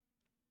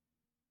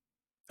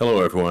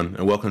Hello, everyone,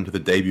 and welcome to the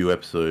debut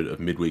episode of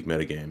Midweek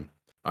Metagame.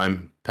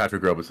 I'm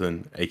Patrick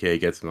Robertson, aka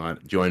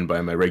Getsmart, joined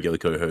by my regular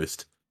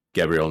co-host,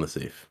 Gabrielle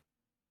Nassif.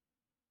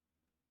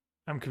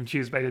 I'm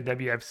confused by the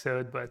debut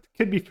episode, but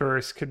could be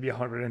first, could be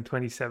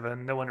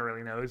 127. No one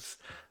really knows.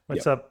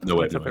 What's Yep, up? no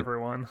way of What's up, knowing.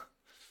 everyone?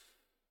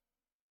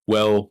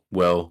 Well.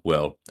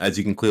 As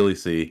you can clearly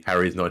see,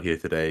 Harry's not here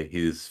today.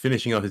 He's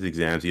finishing up his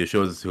exams. He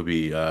assures us he'll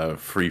be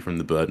free from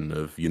the burden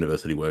of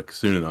university work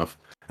soon enough,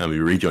 and will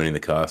be rejoining the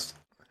cast.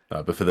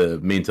 But for the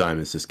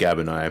meantime, it's just Gab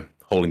and I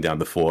holding down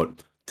the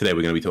fort. Today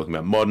we're going to be talking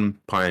about Modern,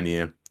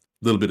 Pioneer, a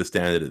little bit of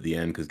Standard at the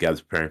end because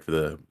Gab's preparing for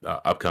the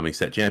upcoming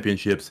set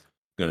championships.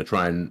 We're going to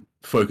try and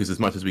focus as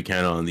much as we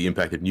can on the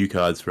impact of new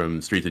cards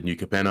from Streets of New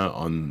Capenna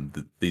on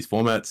these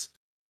formats,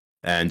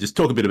 and just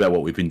talk a bit about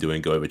what we've been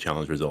doing, go over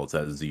challenge results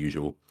as the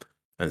usual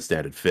and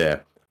standard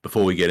fare.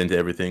 Before we get into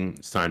everything,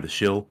 it's time to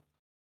shill.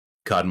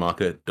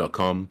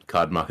 Cardmarket.com,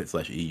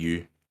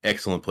 cardmarket/EU.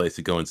 Excellent place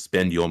to go and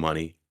spend your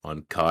money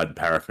on card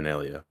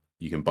paraphernalia.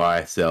 You can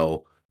buy,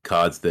 sell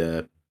cards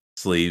there,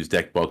 sleeves,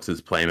 deck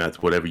boxes, playmats,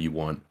 whatever you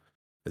want.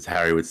 As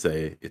Harry would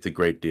say, it's a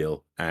great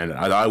deal, and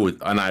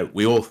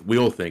we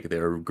all think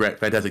they're a great,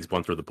 fantastic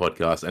sponsor of the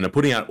podcast, and are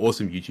putting out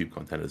awesome YouTube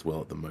content as well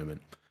at the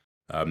moment.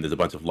 There's a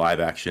bunch of live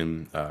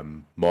action,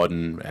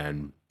 modern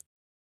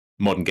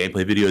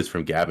gameplay videos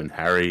from Gab and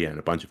Harry, and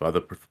a bunch of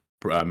other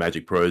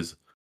Magic pros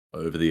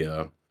over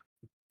the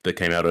that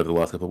came out over the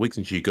last couple of weeks.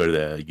 And you should go to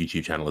their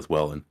YouTube channel as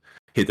well and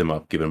hit them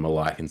up, give them a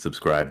like and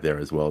subscribe there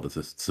as well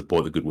to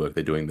support the good work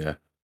they're doing there.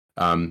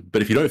 But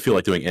if you don't feel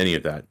like doing any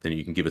of that, then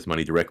you can give us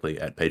money directly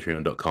at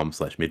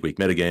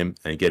patreon.com/midweekmetagame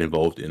and get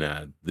involved in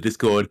the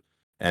Discord.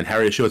 And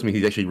Harry assures me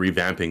he's actually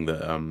revamping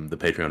the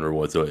Patreon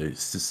rewards, so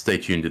stay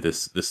tuned to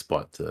this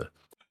spot to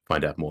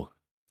find out more.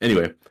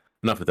 Anyway,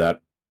 enough of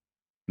that.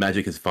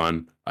 Magic is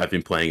fun. I've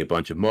been playing a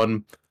bunch of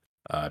Modern.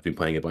 I've been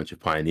playing a bunch of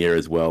Pioneer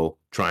as well,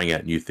 trying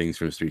out new things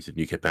from Streets of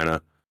New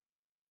Capenna.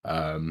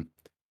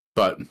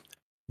 But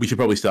we should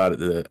probably start at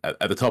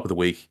the top of the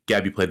week.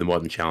 Gab, you played the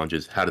Modern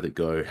Challenges. How did it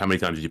go? How many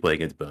times did you play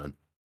against Burn?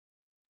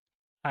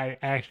 I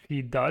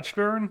actually dodged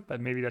Burn, but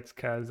maybe that's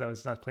because I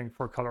was not playing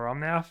 4-color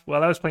Omnath.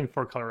 Well, I was playing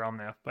 4-color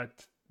Omnath,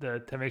 but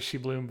the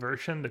Tameshi Bloom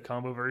version, the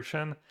combo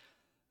version,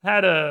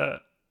 had a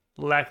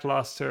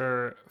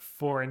lackluster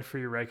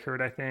 4-3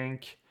 record, I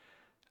think.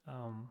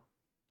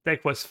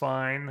 Deck was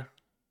fine.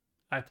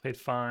 I played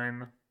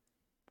fine.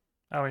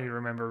 I don't even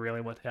remember really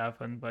what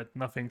happened, but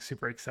nothing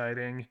super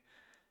exciting.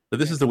 So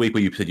this is the week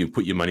where you said you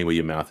put your money where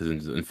your mouth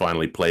is and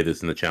finally play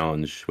this in the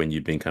challenge when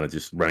you've been kind of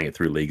just running it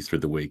through leagues through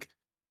the week.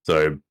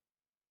 So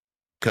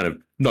kind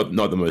of not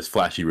the most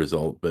flashy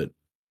result, but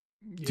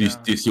do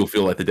you still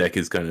feel like the deck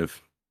is kind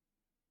of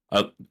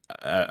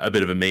a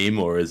bit of a meme,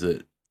 or is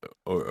it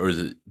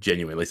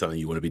genuinely something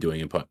you want to be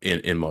doing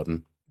in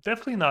Modern?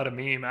 Definitely not a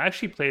meme. I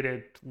actually played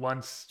it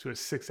once to a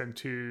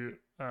 6-2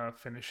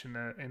 finish in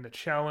the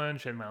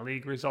challenge, and my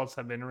league results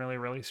have been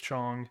really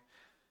strong.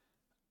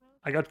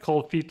 I got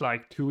cold feet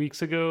like 2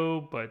 weeks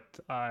ago, but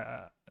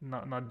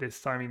not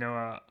this time,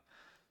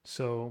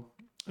 so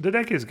the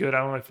deck is good.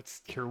 I don't know if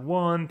it's tier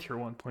 1, tier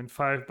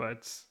 1.5,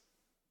 but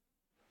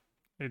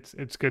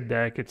it's good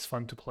deck. It's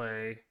fun to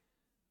play.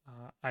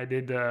 I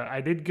did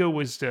go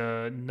with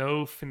the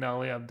no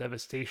Finale of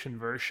Devastation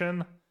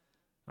version.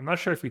 I'm not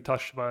sure if we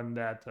touched upon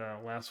that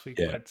last week,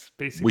 Yeah, but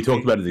basically we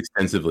talked about it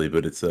extensively,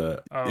 but it's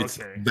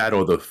okay. that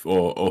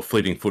or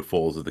fleeting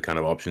footfalls are the kind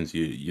of options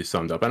you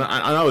summed up, and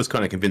I was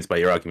kind of convinced by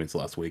your arguments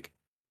last week.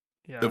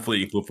 The Yeah,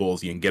 fleeting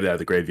footfalls, you can get it out of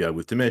the graveyard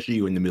with Tameshi.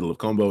 You're in the middle of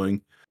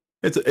comboing.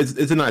 It's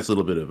a nice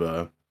little bit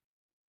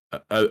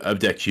of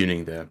deck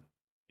tuning there.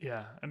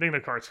 yeah. I think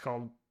the card's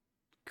called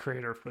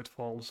Creator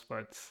Footfalls,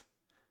 but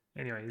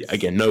Yeah, anyways,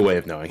 again, no way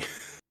of knowing.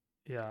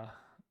 yeah.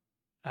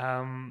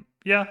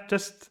 Yeah,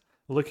 just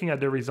looking at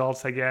the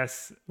results, I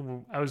guess.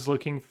 I was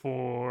looking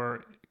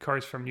for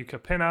cards from New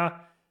Capenna,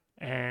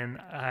 and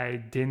I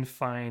didn't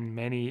find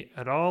many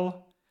at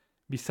all.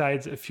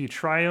 Besides a few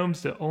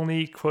triumphs, the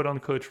only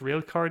quote-unquote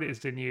real card is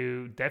the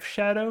new Death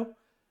Shadow.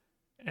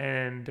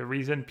 And the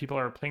reason people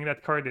are playing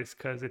that card is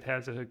because it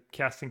has a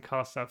casting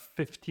cost of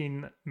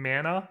 15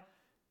 mana.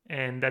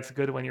 And that's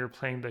good when you're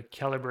playing the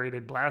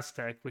Calibrated Blast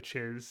deck, which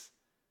is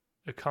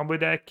a combo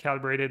deck.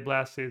 Calibrated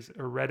Blast is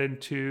a red and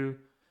 2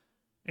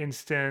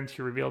 instant.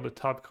 You reveal the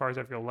top cards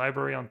of your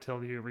library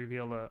until you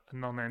reveal a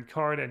non-land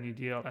card, and you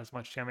deal as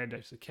much damage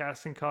as the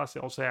casting cost.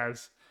 It also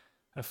has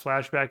a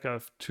flashback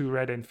of 2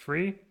 red and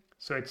 3.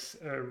 So it's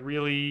a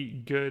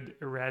really good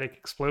Erratic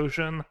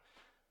Explosion,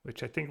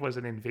 which I think was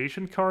an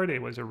invasion card.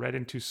 It was a red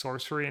and 2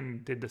 sorcery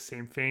and did the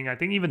same thing. I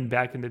think even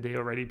back in the day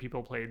already,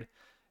 people played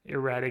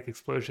Erratic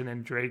Explosion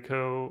and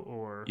Draco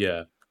or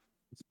Yeah,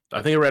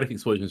 I think Erratic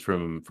Explosion's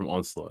from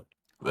Onslaught,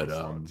 but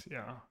Onslaught.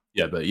 Yeah.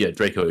 yeah,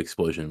 Draco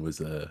Explosion was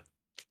And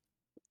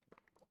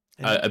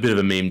a bit of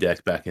a meme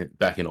deck back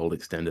in old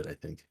extended, I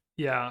think.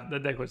 yeah,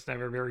 that deck was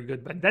never very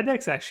good, but that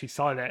deck's actually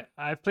solid.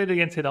 I've played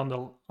against it on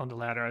the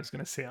ladder. I was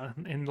gonna say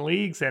in the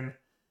leagues, and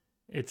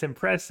it's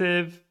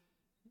impressive.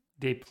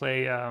 They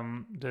play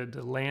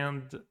the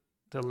land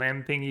the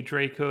land thingy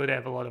Draco. They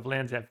have a lot of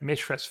lands. They have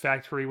Mishra's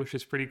Factory, which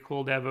is pretty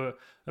cool. They have a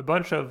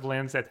bunch of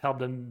lands that help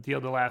them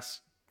deal the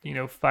last,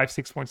 5,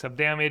 6 points of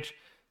damage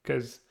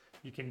because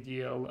you can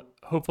deal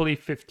hopefully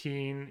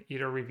 15,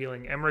 either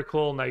revealing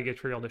Emrakul. Now you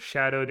get rid of the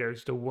Shadow.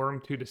 There's the Worm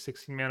too, the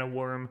 16 mana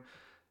Worm.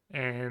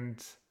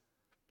 And,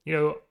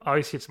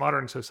 obviously it's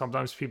modern, so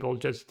sometimes people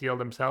just deal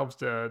themselves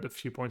the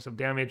few points of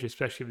damage,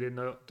 especially if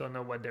they don't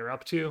know what they're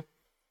up to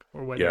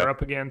or what Yeah, they're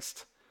up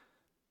against.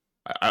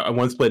 I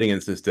once played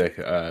against this deck,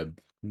 a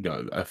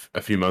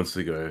few months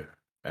ago,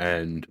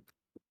 and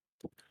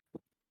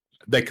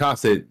they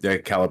cast their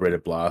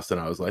calibrated blast, and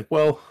I was like,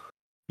 well,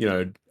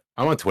 I'm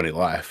on 20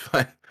 life.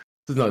 This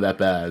is not that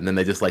bad. And then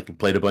they just like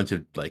played a bunch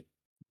of like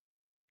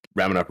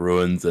ramming up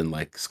ruins and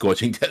like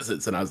scorching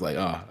deserts, and I was like,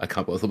 oh, I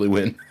can't possibly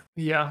win.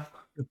 Yeah.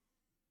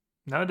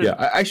 Now Yeah,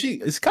 the actually,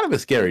 it's kind of a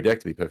scary deck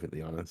to be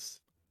perfectly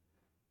honest.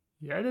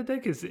 yeah, the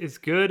deck is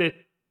good.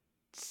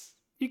 It's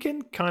you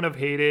can kind of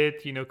hate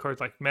it. Cards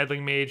like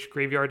Meddling Mage,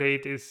 Graveyard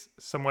 8 is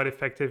somewhat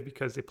effective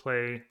because they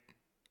play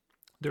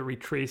the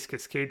Retrace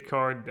Cascade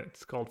card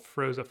that's called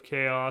Froze of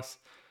Chaos.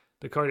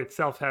 The card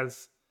itself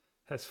has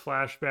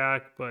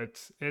flashback,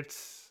 but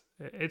it's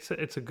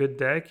a good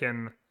deck,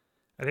 and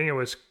I think it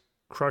was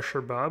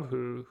Crusher Bob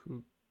who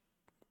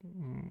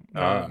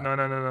no Ah, no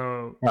no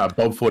no no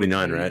Bob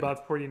 49, right?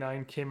 Bob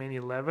 49 came in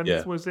 11th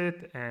Yeah, was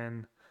it,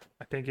 and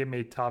I think it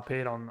made top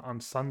 8 on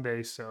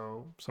Sunday,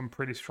 so some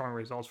pretty strong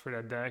results for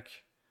that deck.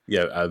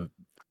 yeah.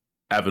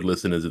 Avid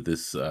listeners of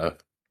this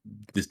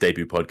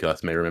debut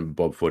podcast may remember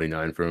Bob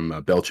 49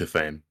 from Belcher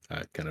fame.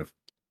 Kind of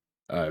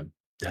uh,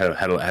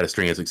 had a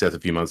string of success a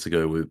few months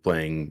ago with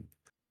playing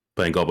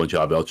Goblin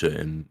Jar Belcher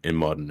in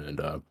modern,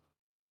 and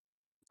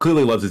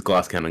clearly loves his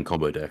glass cannon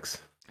combo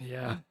decks.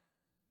 Yeah,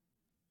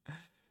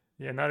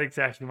 yeah, not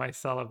exactly my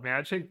style of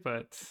Magic,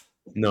 but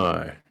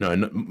No,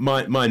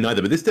 mine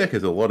neither. But this deck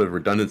has a lot of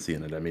redundancy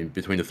in it. I mean,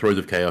 between the Throes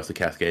of Chaos to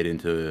cascade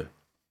into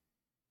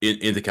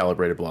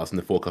Calibrated Blast and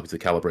the 4 copies of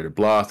Calibrated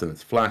Blast and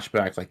its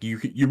flashback, like you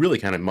really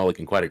kind of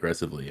mulligan quite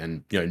aggressively.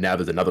 And now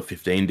there's another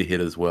 15 to hit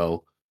as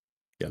well.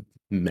 Yeah,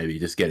 maybe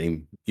just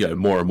getting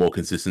more and more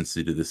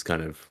consistency to this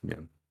kind of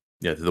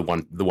to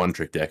the one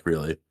trick deck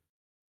really.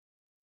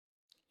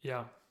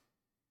 yeah,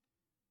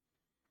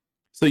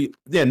 So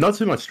yeah, not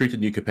too much Street to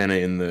New Capenna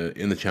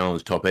in the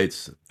challenge top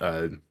eights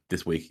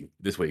this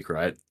week,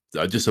 right?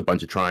 Just a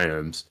bunch of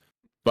triomes,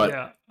 but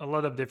yeah, a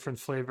lot of different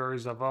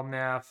flavors of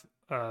Omnath.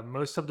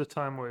 Most of the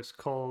time was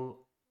called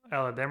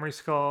Alademri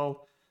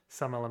Skull,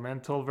 some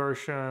elemental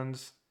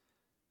versions,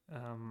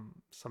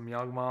 some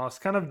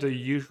Yawgmoths, kind of the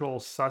usual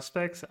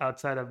suspects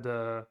outside of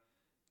the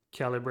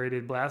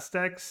calibrated blast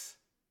decks.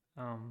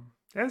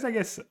 There's, I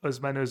guess,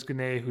 Osmanos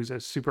Güney, who's a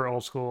super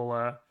old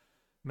school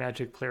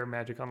Magic player,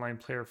 Magic Online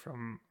player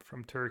from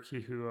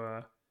Turkey,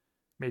 who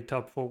made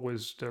top 4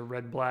 was the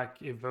red black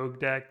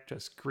Evoke deck,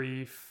 just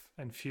Grief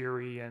and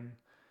Fury, and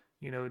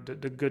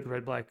the good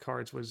red black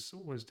cards was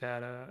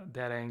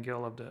that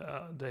angle of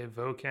the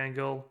Evoke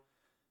angle.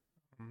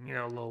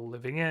 A little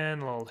Living In,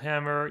 a little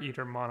Hammer,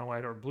 either mono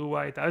white or blue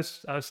white. I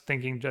was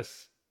thinking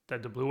just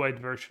that the blue white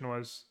version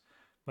was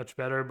much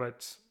better,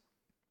 but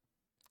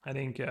I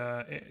think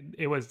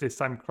it was this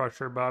time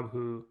Crusher Bob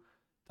who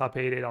top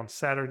 8 it on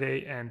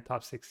Saturday and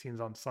top 16s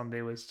on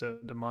Sunday was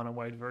the mono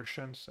white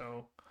version.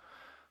 So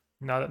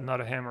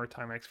not a hammer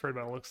time expert,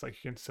 but it looks like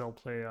you can still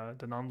play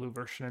the non blue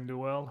version and do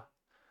well.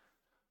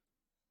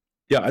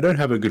 yeah, I don't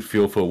have a good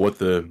feel for what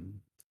the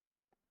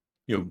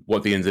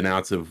ins and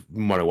outs of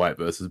mono white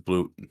versus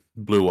blue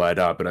white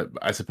are, but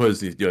I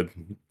suppose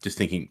just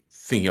thinking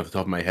off the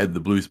top of my head, the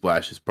blue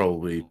splash is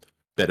probably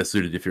better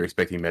suited if you're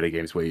expecting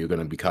metagames where you're going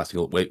to be casting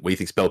where you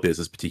think Spell Pierce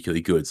is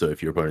particularly good. So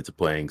if your opponents are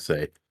playing,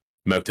 say,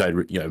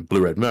 Murktide,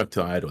 blue red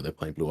Murktide, or they're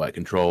playing blue white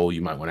control,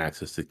 you might want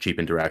access to cheap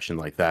interaction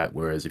like that.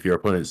 Whereas if your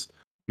opponent's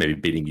maybe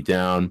beating you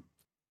down,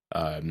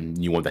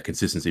 you want that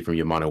consistency from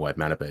your mono white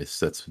mana base.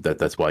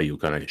 That's why you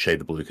kind of shade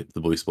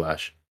the blue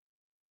splash.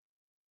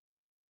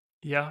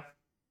 Yeah.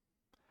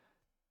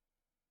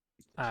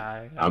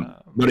 I I'm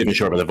not even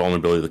sure about the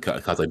vulnerability of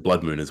the cards like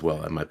Blood Moon as well.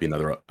 That might be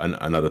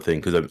another thing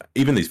because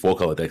even these 4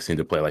 color decks seem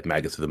to play like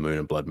Magus of the Moon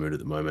and Blood Moon at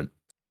the moment.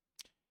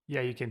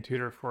 Yeah, you can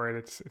tutor for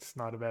it. It's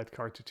not a bad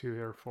card to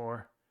tutor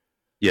for.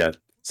 Yeah.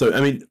 So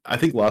I mean, I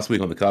think last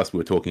week on the cast we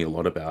were talking a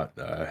lot about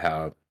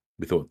how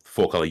we thought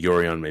 4 color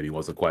Yorion maybe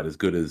wasn't quite as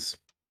good as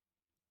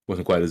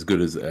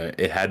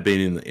it had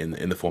been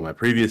in the format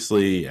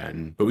previously,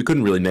 but we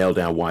couldn't really nail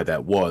down why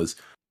that was.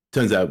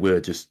 Turns out we're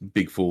just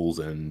big fools,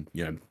 and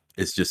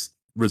it's just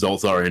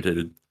results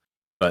oriented.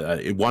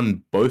 But it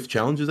won both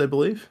challenges, I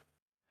believe.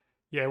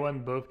 Yeah, I won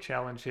both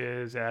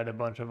challenges. I had a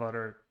bunch of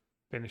other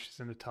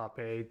finishes in the top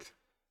 8.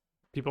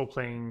 People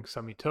playing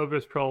some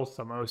Utopus Pro,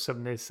 some Osam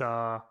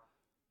Nissa.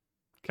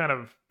 Kind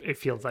of, it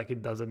feels like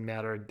it doesn't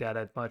matter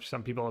that much.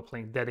 Some people are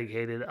playing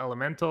dedicated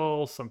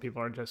elementals. Some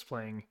people are just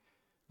playing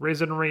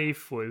Risen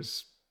Reef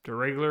was the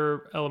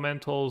regular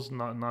elementals,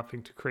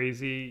 nothing too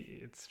crazy.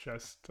 It's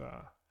just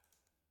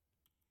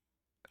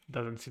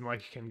doesn't seem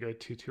like you can go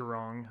too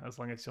wrong as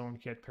long as you don't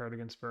get paired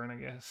against burn, I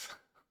guess.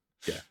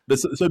 Yeah.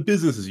 So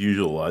business as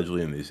usual,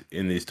 largely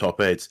in these top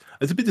eights.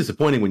 It's a bit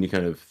disappointing when you're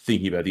kind of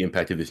thinking about the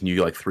impact of this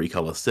new like 3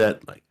 color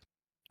set. Like,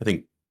 I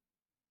think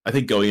I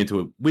think going into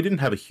it, we didn't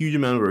have a huge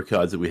amount of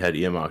cards that we had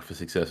earmarked for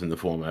success in the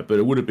format, but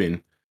it would have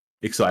been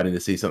exciting to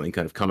see something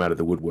kind of come out of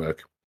the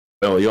woodwork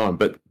early on.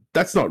 But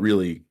that's not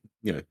really,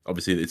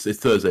 obviously it's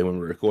Thursday when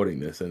we're recording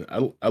this, and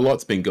a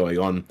lot's been going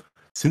on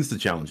since the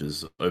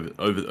challenges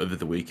over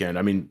the weekend.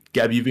 I mean,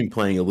 Gab, you've been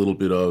playing a little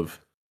bit of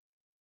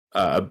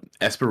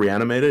Esper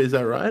Reanimator, is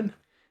that right?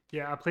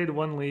 Yeah, I played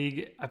one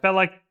league. I felt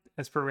like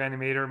Esper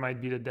Reanimator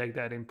might be the deck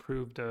that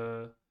improved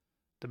the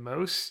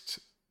most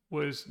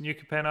was New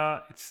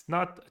Capenna. It's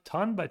not a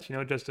ton, but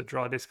just a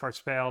draw discard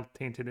spell,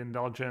 Tainted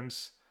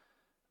Indulgence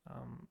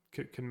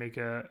could make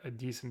a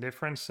decent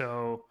difference.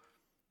 So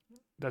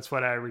that's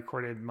what I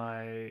recorded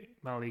my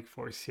league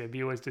for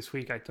CIB was this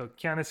week. I took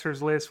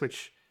Canister's list,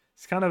 which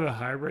is kind of a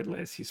hybrid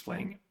list. He's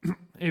playing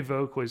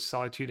Evoke with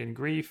Solitude and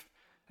Grief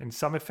and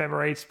some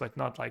ephemerates, but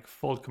not like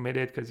full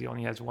committed because he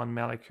only has one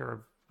Malachor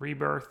of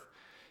Rebirth.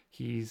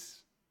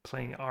 He's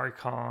playing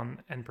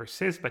Archon and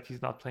Persist, but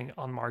he's not playing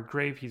Unmarked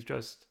Grave. He's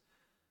just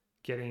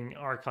getting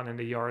Archon in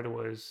the yard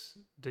was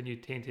the new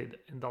Tainted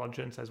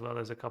Indulgence, as well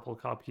as a couple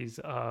copies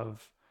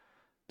of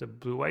the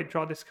blue-white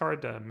draw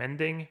discard, the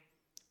Mending,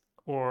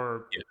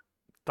 or Yeah.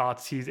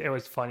 Thoughtseize. It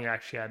was funny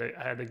actually.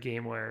 I had a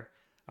game where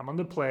I'm on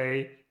the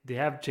play. They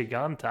have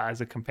Giganta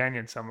as a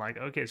companion, so I'm like,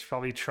 okay, it's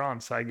probably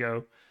Tron. So I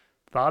go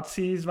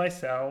Thoughtseize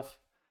myself,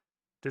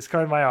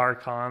 discard my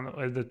Archon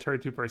with the turn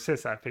to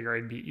persist. I figure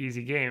it'd be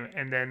easy game,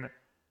 and then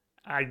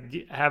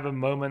have a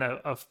moment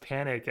of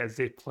panic as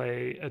they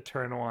play a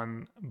turn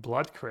one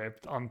Blood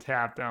Crypt on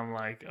tap. And I'm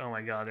like, oh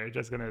my god, they're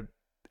just gonna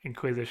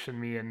Inquisition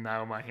me, and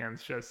now my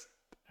hand's just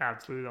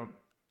absolutely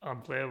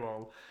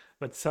unplayable.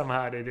 But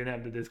somehow they didn't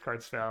have the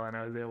discard spell, and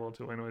I was able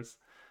to win with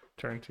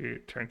turn to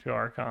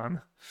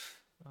Archon.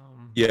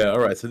 Um, Yeah, all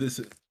right.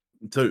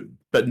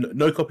 But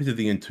no copies of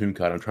the Entomb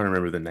card. I'm trying to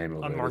remember the name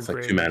of it. It's Unmarked like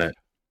Grave.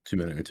 2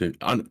 mana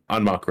Entomb.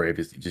 Unmarked Grave,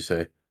 did you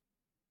say?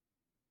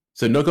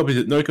 So no copies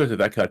of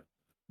that card.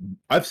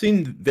 I've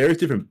seen various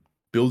different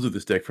builds of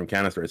this deck from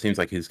Canister. It seems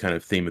like his kind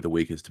of theme of the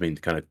week has been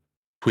to kind of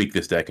tweak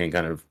this deck and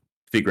kind of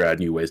figure out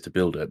new ways to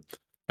build it.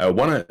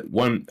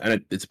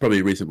 It's probably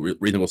a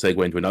reasonable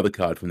segue into another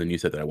card from the new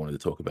set that I wanted to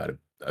talk about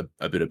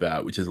a bit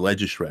about, which is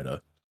Ledger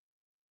Shredder.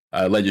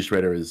 Ledger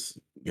Shredder is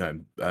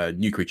a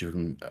new creature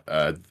from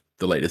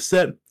the latest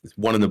set. It's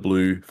 1 in the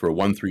blue for a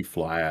 1/3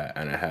 flyer,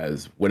 and it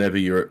has whenever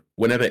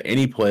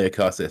any player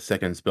casts their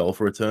second spell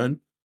for a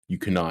turn, you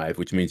connive,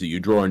 which means that you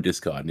draw and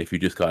discard. And if you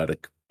discard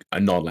a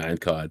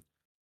non-land card,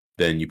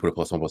 then you put a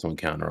 +1/+1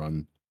 counter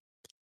on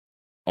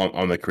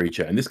the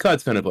creature. And this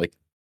card's kind of like,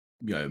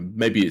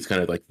 maybe it's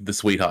kind of like the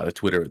sweetheart of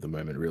Twitter at the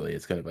moment, really.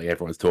 It's kind of like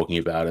everyone's talking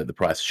about it. The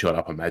price shot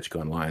up on Magic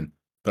Online.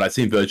 But I've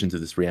seen versions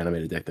of this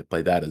reanimated deck that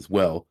play that as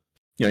well.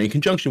 In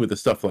conjunction with the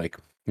stuff like,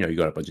 you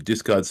got a bunch of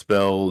discard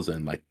spells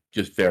and like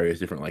just various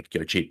different like,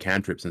 cheap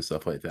cantrips and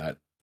stuff like that.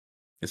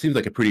 It seems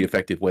like a pretty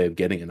effective way of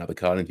getting another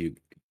card into you.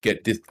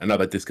 Get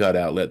another discard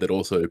outlet that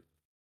also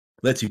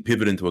lets you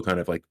pivot into a kind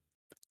of like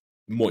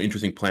more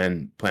interesting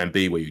plan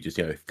B, where you just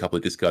a couple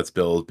of discard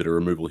spells, bit of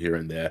removal here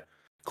and there,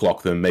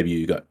 clock them.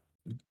 Maybe do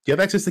you have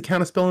access to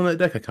counter spell in that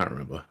deck? I can't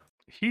remember.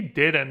 He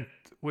didn't,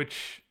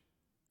 which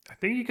I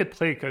think he could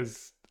play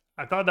because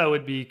I thought that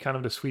would be kind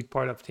of the sweet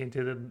part of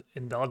Tainted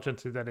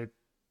Indulgence is that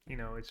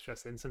it's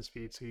just instant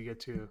speed, so you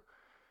get to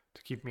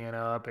keep mana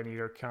up and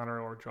either counter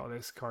or draw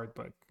this card,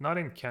 but not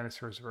in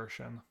Canister's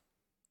version.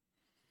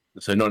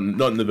 So not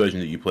in the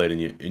version that you played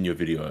in your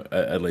video,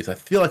 at least. I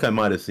feel like I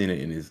might have seen it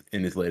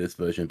in his latest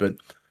version, but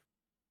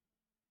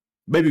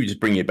maybe we just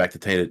bring it back to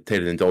Tainted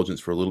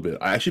Indulgence for a little bit.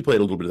 I actually played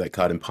a little bit of that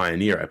card in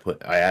Pioneer.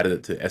 I added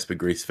it to Esper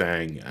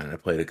Greasefang, and I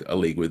played a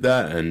league with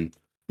that, and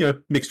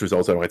mixed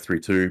results. I went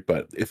 3-2,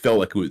 but it felt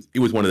like it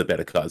was one of the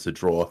better cards to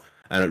draw,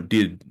 and it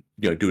did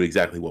do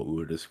exactly what we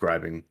were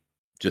describing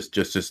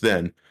just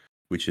then,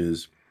 which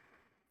is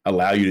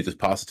allow you to just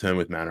pass a turn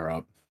with mana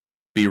up,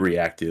 be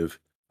reactive.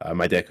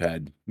 My deck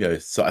had a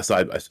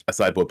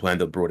sideboard plan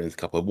that brought in a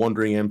couple of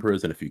Wandering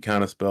Emperors and a few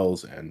counter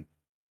spells, and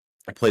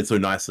I played so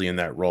nicely in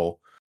that role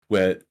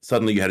where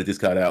suddenly you had a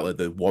discard outlet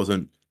that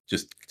wasn't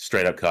just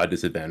straight up card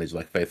disadvantage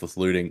like Faithless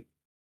Looting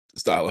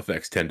style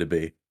effects tend to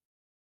be.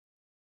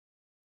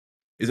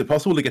 Is it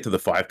possible to get to the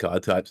 5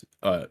 card types,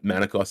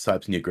 mana cost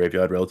types in your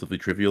graveyard relatively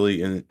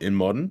trivially in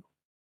Modern?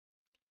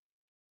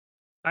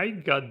 I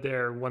got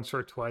there once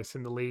or twice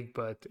in the league,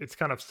 but it's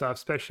kind of tough,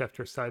 especially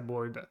after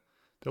sideboard.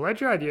 The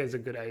ledger idea is a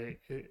good idea.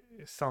 It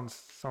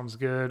sounds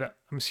good.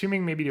 I'm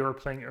assuming maybe they were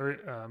playing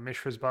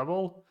Mishra's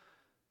Bubble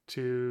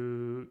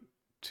to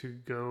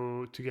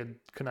get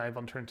connive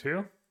on turn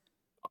 2.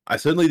 I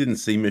certainly didn't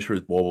see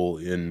Mishra's Bauble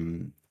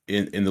in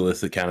the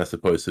list that Canis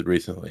posted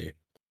recently,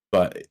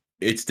 but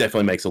it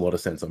definitely makes a lot of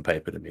sense on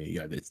paper to me.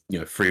 It's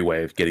free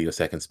way of getting a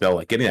second spell.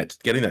 Like getting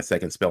that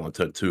second spell on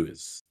turn 2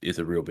 is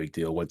a real big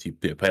deal. Once you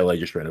pay a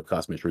Ledger Shredder,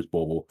 cast Mishra's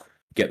Bauble,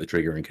 get the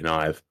trigger and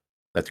connive,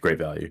 that's great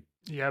value.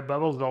 Yeah,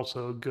 Bubble's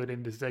also good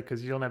in this deck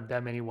because you don't have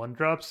that many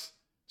 1-drops,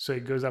 so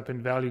it goes up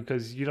in value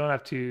because you don't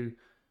have to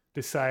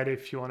decide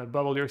if you want to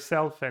bubble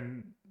yourself,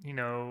 and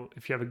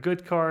if you have a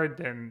good card,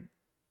 then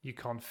you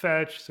can't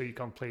fetch, so you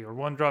can't play your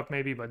one drop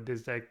maybe. But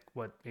this deck,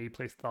 what maybe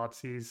plays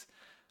Thoughtseize.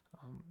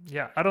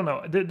 Yeah, I don't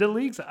know. The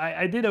leagues,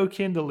 I did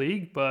okay in the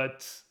league,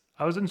 but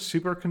I wasn't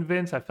super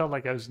convinced. I felt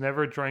like I was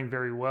never drawing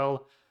very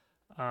well.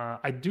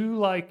 I do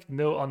like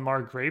no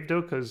unmarked grave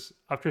though, because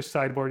after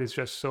sideboard it's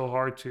just so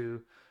hard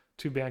to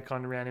bank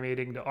on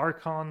reanimating the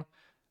Archon,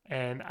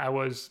 and I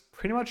was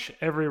pretty much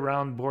every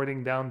round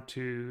boarding down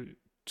to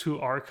two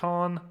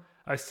Archon.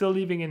 I was still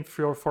leaving in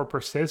 3 or 4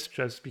 persist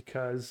just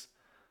because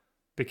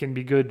they can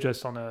be good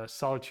just on a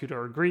Solitude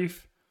or a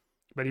Grief.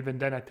 But even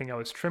then, I think I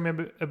was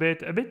trimming a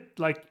bit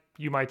like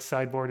you might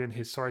sideboard in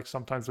Historic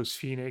sometimes with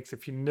Phoenix.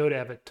 If you know they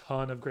have a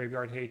ton of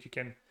graveyard hate, you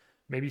can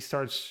maybe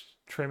start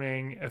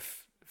trimming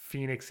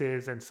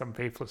Phoenixes and some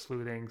Faithless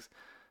Lootings.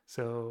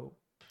 So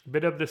a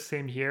bit of the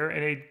same here.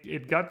 And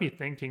it got me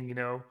thinking,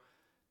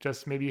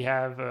 just maybe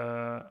have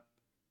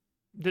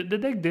the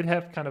deck did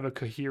have kind of a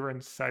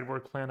coherent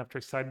sideboard plan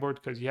after sideboard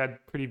because you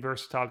had pretty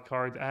versatile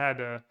cards. I had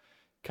a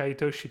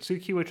Kaito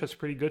Shitsuki, which was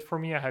pretty good for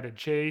me. I had a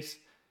Jace,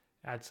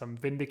 I had some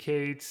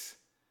Vindicates,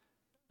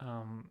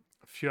 a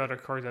few other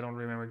cards. I don't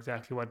remember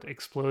exactly what,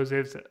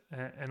 explosives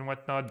and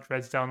whatnot.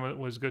 Dreadsdown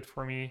was good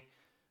for me,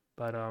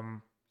 but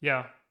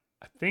yeah,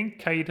 I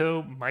think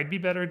Kaito might be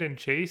better than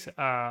Chase.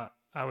 I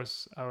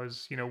was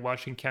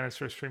watching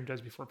Canister stream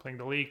just before playing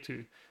the league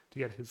to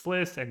get his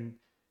list, and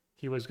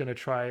he was gonna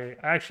try.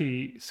 I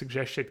actually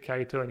suggested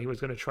Kaito, and he was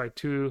gonna try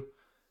two,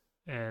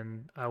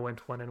 and I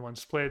went 1-1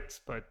 split.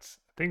 But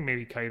I think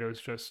maybe Kaito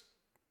is just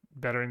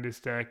better in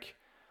this deck.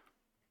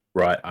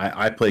 Right.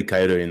 I played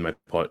Kaido in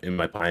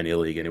my Pioneer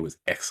League, and it was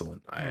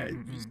excellent. I was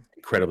Mm-mm-mm.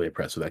 incredibly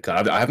impressed with that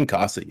card. I haven't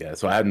cast it yet,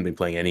 so I hadn't been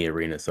playing any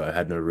arena, so I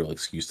had no real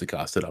excuse to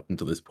cast it up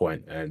until this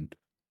point. And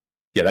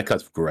yeah, that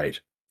card's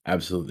great,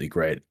 absolutely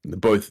great.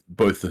 Both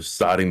the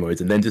starting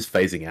modes and then just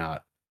phasing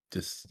out.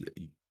 Just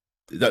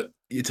that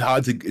it's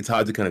hard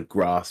to kind of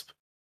grasp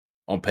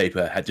on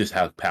paper just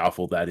how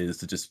powerful that is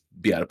to just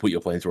be able to put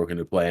your Planeswalker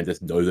into play and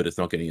just know that it's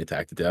not getting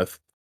attacked to death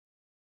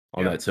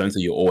on Yeah. that turn, so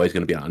you're always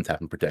going to be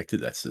untapped and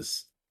protected.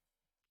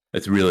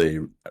 It's really,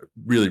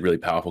 really, really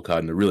powerful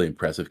card and a really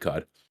impressive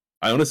card.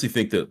 I honestly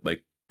think that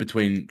like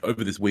between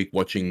over this week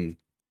watching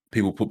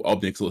people put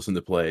Ob Nixilis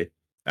into play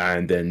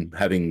and then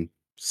having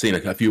seen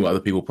a few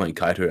other people playing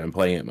Kaito and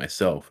playing it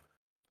myself,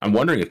 I'm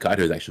wondering if Kaito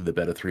is actually the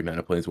better 3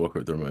 mana planeswalker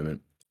at the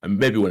moment. And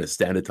maybe when it's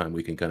standard time,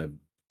 we can kind of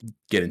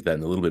get into that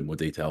in a little bit more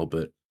detail.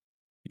 But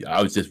yeah,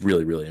 I was just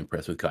really, really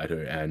impressed with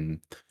Kaito,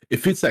 and it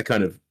fits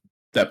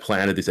that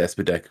plan of this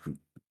Esper deck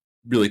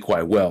really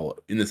quite well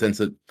in the sense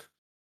that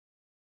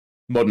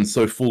Modern's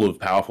so full of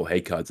powerful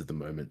hate cards at the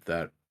moment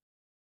that,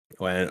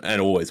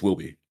 and always will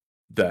be,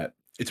 that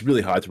it's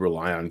really hard to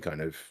rely on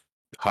kind of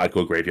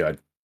hardcore graveyard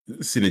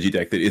synergy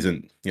deck that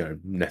isn't,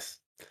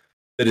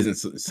 that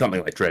isn't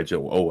something like Dredge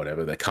or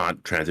whatever that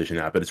can't transition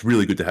out. But it's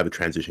really good to have a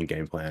transition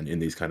game plan in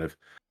these kind of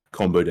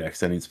combo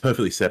decks, and it's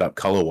perfectly set up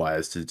color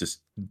wise to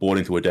just board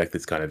into a deck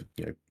that's kind of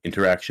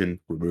interaction,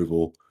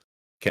 removal,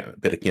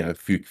 better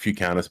few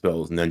counter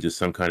spells, and then just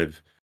some kind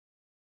of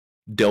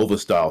Delver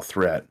style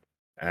threat,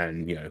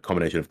 and a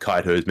combination of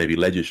Kaitos, maybe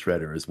Ledger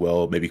Shredder as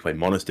well, maybe play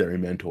Monastery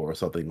Mentor or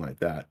something like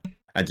that,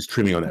 and just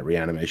trimming on that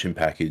reanimation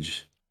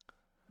package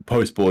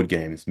post board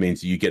games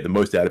means you get the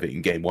most out of it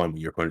in game one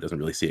when your opponent doesn't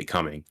really see it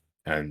coming,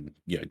 and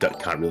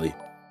can't really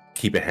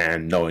keep a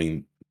hand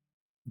knowing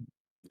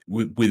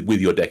with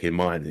your deck in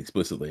mind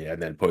explicitly,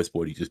 and then post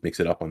board you just mix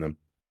it up on them,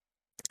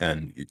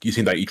 and you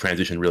seem like you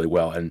transition really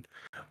well. And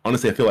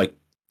honestly, I feel like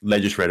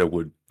Ledger Shredder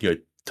would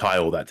tie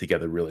all that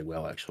together really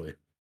well, actually.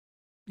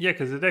 Yeah,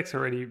 because the deck's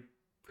already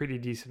pretty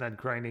decent at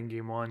grinding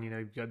game one.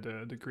 You've got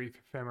the Grief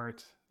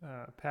Ephemerate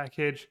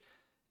package,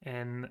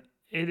 and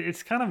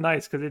it's kind of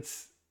nice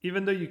because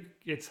even though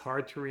it's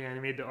hard to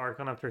reanimate the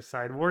Archon after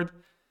sideboard,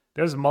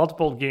 there's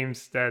multiple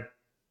games that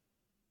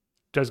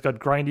just got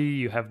grindy.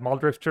 You have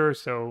Muldrifter,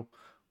 so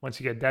once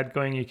you get that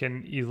going, you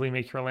can easily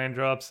make your land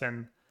drops.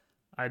 And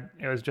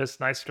it was just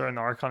nice to throw an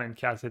Archon and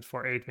cast it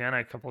for 8 mana.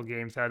 A couple of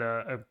games had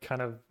a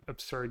kind of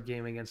absurd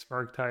game against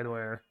Murktide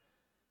where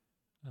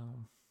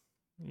um,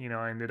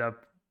 I ended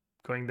up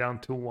going down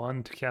to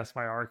 1 to cast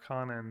my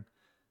Archon, and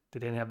they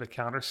didn't have the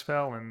counter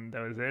spell, and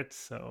that was it.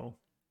 So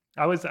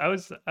I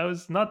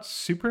was not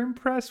super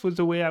impressed with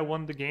the way I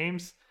won the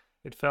games.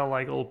 It felt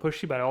like a little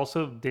pushy, but I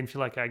also didn't feel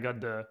like I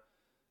got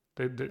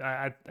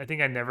I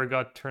think I never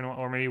got turn one,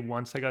 or maybe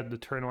once I got the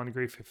turn one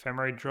Grief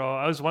Ephemerate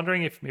draw. I was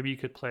wondering if maybe you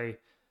could play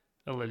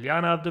a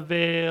Liliana of the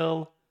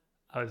Veil.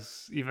 I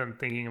was even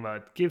thinking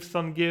about Gifts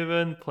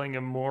Ungiven, playing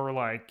a more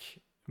like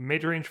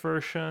mid-range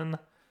version.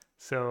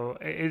 So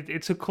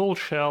it's a cool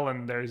shell,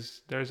 and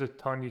there's a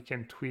ton you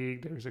can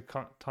tweak. There's a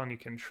ton you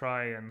can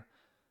try, and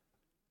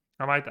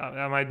that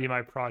might be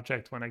my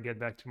project when I get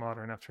back to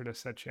Modern after the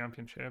set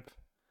championship.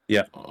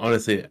 Yeah,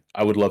 honestly,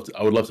 I would love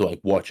to like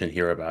watch and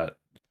hear about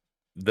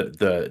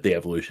the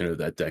evolution of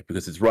that deck,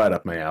 because it's right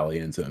up my alley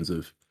in terms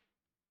of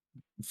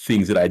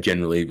things that I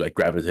generally like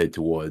gravitate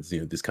towards.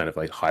 This kind of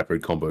like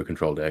hybrid combo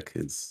control deck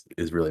is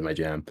really my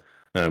jam.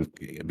 I'd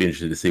be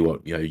interested to see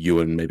what you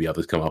and maybe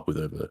others come up with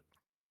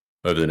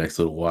over the next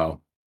little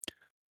while.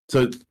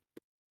 So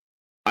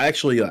I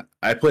actually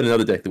I played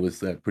another deck that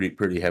was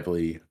pretty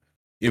heavily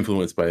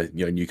influenced by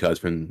new cards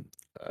from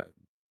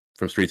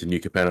Streets of New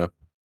Capenna,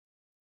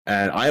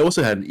 and I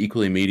also had an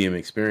equally medium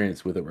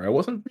experience with it, where I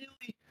wasn't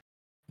really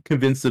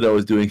convinced that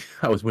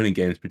I was winning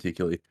games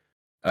particularly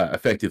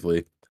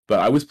effectively, but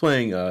I was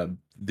playing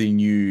the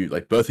new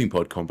like birthing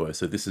pod combo.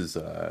 So this is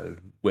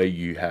where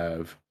you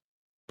have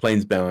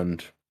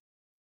Planesbound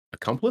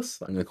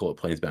Accomplice. I'm going to call it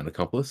Planesbound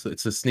Accomplice.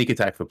 It's a sneak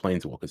attack for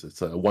Planeswalkers.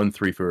 It's a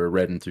 1/3 for a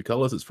red and 2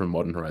 colors. It's from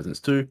Modern Horizons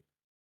 2.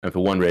 And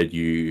for 1 red,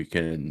 you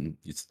can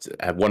just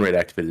have 1 red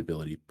activated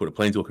ability. Put a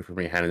Planeswalker from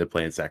your hand into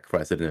play and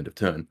sacrifice at an end of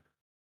turn.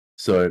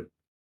 So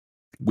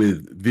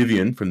with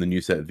Vivian from the new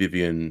set,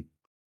 Vivian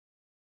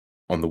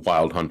on the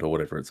Wild Hunt or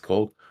whatever it's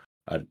called.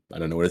 I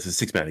don't know what it is.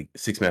 It's a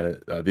 6 mana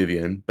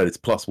Vivian, but it's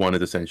 +1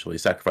 is essentially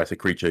sacrifice a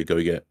creature,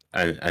 go get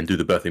and do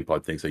the birthing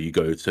pod thing. So you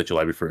go search your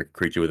library for a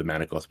creature with a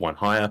mana cost 1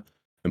 higher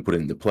and put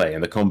it into play.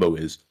 And the combo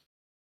is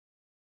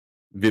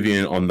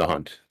Vivian on the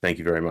hunt. Thank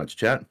you very much,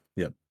 chat.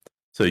 Yep.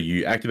 So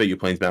you activate your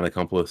Planesbound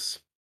Accomplice,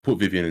 put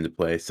Vivian into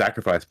play,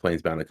 sacrifice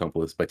Planesbound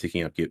Accomplice by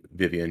ticking up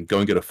Vivian, go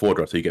and get a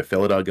 4-drop. So you get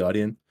Felidar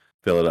Guardian.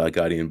 Felidar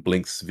Guardian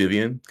blinks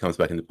Vivian, comes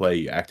back into play,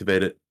 you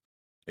activate it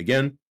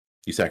again.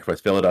 You sacrifice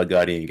Felidar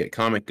Guardian, you get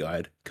Karmic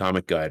Guide.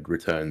 Karmic Guide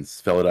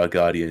returns Felidar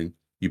Guardian.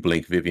 You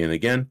blink Vivian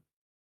again.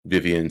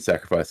 Vivian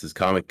sacrifices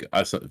Felidar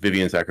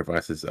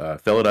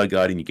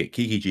Guardian. You get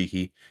Kiki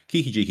Jiki.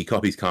 Kiki Jiki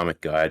copies Karmic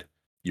Guide.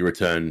 You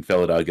return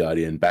Felidar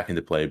Guardian back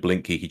into play,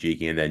 blink Kiki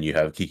Jiki, and then you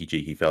have Kiki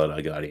Jiki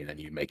Felidar Guardian, and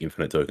you make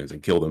infinite tokens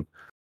and kill them.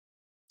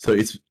 So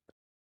it's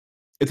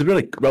a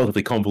really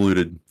relatively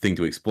convoluted thing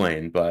to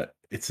explain, but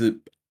it's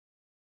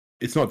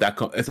not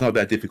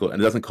that difficult,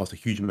 and it doesn't cost a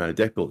huge amount of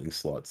deck building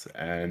slots,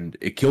 and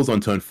it kills on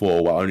turn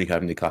 4 while only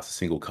having to cast a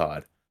single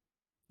card.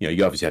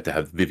 You obviously have to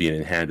have Vivian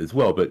in hand as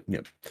well, but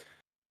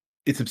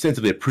it's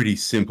ostensibly a pretty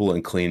simple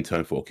and clean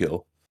turn 4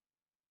 kill.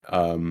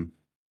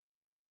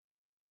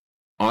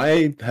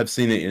 I have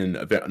seen it in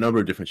a number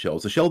of different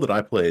shells. The shell that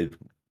I played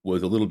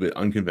was a little bit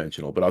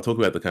unconventional, but I'll talk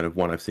about the kind of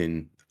one I've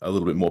seen a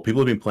little bit more. People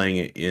have been playing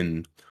it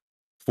in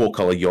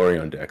 4-color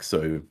Yorion decks,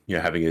 so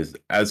having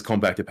as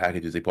compact a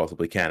package as they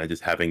possibly can, and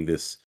just having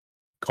this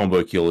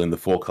combo kill in the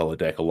 4-color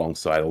deck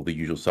alongside all the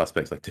usual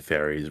suspects like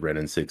Teferis, Ren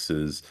and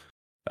Sixes,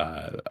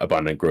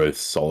 Abundant Growth,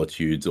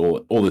 Solitudes,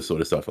 all this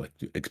sort of stuff, like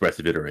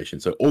Expressive Iteration.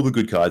 So all the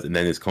good cards, and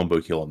then this combo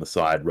kill on the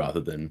side,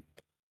 rather than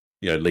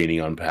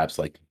leaning on perhaps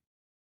like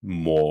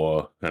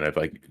more kind of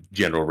like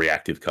general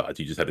reactive cards.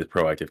 You just had this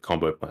proactive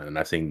combo plan, and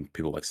I've seen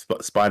people like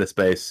Spider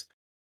Space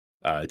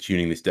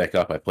tuning this deck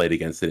up. I played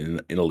against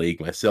it in a league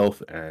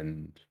myself,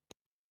 and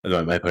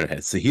my opponent had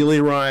Saheeli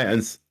Rai,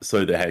 and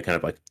so they had kind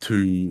of like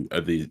two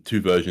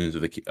versions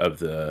of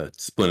the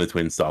Splinter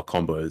Twin style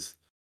combos.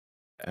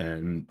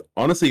 And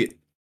honestly,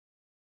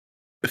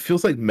 it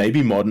feels like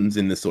maybe Modern's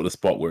in this sort of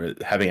spot where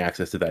having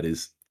access to that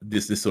is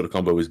this sort of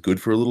combo is good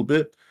for a little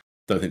bit.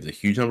 Don't think there's a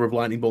huge number of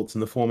lightning bolts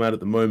in the format at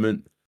the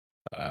moment.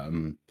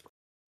 And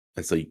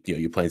so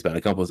your Planesbound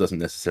Accomplice doesn't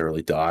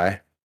necessarily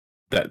die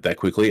that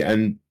quickly.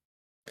 And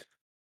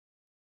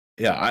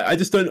yeah, I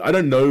just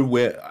don't know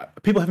where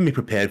people haven't been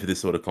prepared for this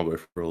sort of combo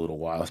for a little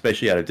while,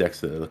 especially out of decks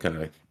that are kind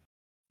of like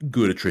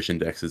good attrition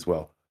decks as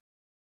well.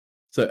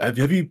 So have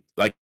you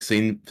like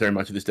seen very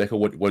much of this deck, or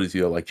what is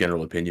your like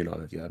general opinion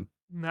on it? Yeah.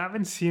 No, I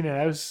haven't seen it.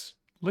 I was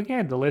looking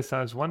at the list.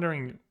 I was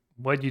wondering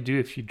what you do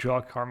if you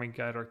draw Karmic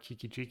Guide or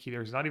Kiki Jiki.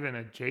 There's not even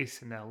a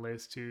Jace in that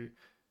list to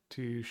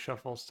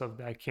shuffle stuff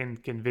back. Can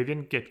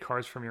Vivian get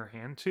cards from your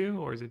hand too,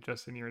 or is it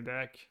just in your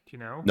deck? Do you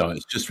know? No,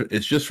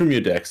 it's just from your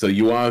deck, so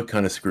you are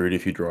kind of screwed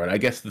if you draw it. I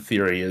guess the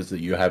theory is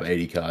that you have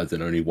 80 cards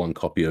and only one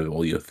copy of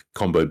all your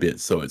combo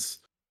bits, so it's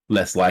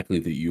less likely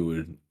that you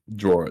would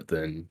draw it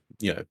than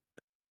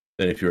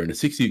than if you're in a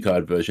 60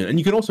 card version. And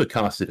you can also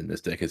cast it in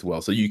this deck as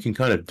well, so you can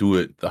kind of do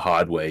it the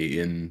hard way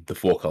in the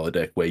 4-color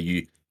deck, where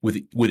you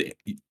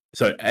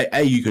so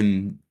you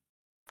can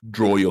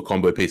draw your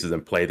combo pieces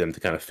and play them to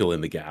kind of fill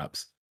in the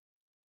gaps.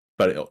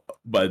 But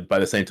by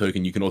the same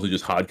token, you can also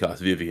just hardcast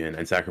Vivian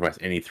and sacrifice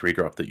any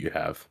 3-drop that you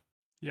have.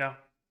 Yeah.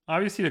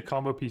 Obviously, the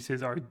combo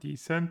pieces are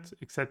decent,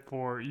 except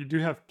for you do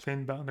have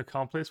Plainbound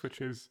Accomplice, which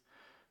is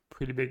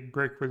pretty big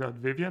brick without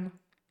Vivian.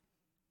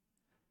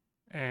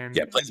 Yeah, And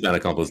Planesbound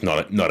Accomplice is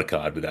not a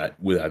card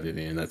without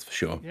Vivian, that's for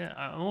sure. yeah,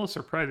 I'm a little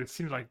surprised. It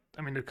seems like,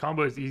 I mean, the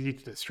combo is easy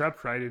to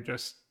disrupt, right? It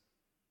just,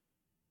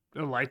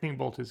 a lightning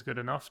bolt is good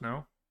enough,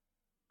 no?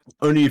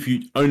 Only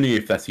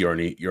if that's your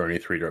only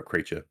 3-drop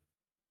creature.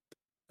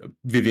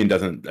 Vivian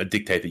doesn't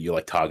dictate that you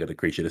like target a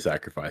creature to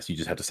sacrifice. You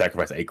just have to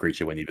sacrifice a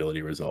creature when the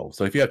ability resolves.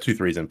 So if you have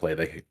 2/3s in play,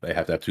 they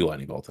have to have 2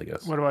 lightning bolts, I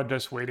guess. What about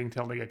just waiting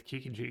till they get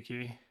Kiki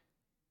Jiki?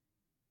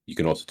 You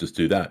can also just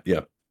do that.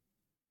 Yeah.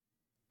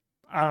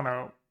 I don't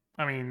know.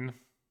 I mean,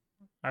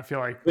 I feel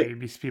like Wait, maybe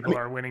these I people mean,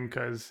 are winning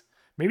because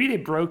maybe they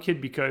broke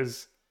it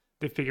because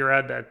they figure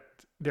out that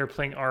they're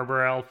playing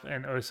Arbor Elf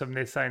and Oath of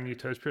Nissa and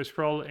Utopia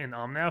Sprawl in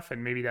Omnath,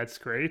 and maybe that's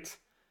great.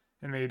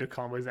 And maybe the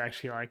combo is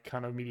actually like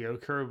kind of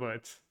mediocre,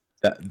 but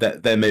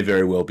That may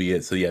very well be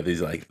it. So yeah,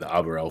 these like the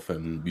Arbor Elf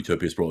and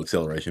Utopia Sprawl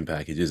acceleration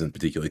package isn't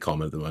particularly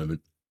common at the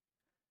moment.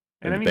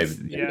 And I mean, Maybe that's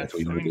what yes,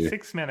 you I want mean, to do.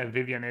 6 mana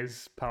Vivian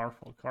is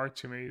powerful card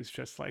to me. It's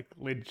just like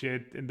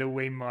legit, and the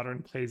way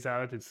modern plays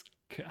out, it's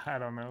I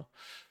don't know.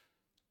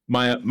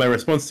 My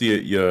response to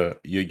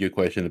your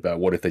question about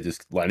what if they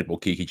just line up all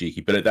Kiki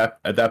Jiki, but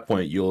at that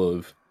point you'll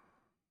have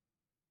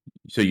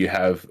so you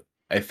have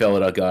a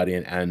Felidar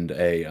Guardian and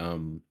a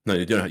no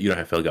you don't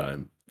have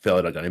Felidar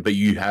Guardian, but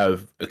you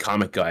have a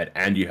Karmic Guide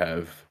and you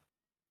have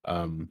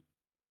um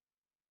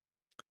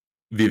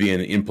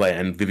Vivian in play,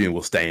 and Vivian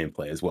will stay in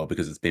play as well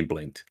because it's been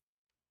blinked.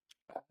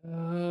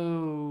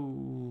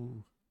 Oh,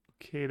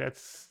 okay,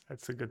 that's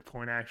a good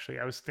point actually.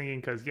 I was thinking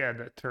because yeah,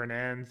 the turn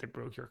ends, they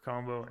broke your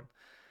combo, and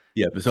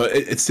Yeah, but so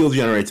it still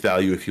generates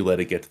value if you let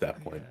it get to that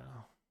point.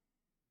 yeah.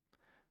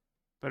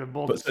 But a But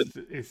bolt so,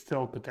 is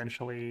still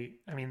potentially.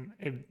 I mean,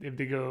 if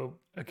they go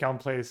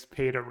account plays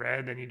paid a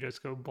red and you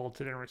just go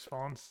bolted in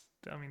response,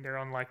 I mean they're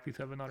unlikely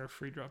to have another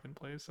free drop in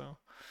play. So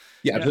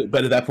yeah, yeah,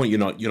 but at that point you're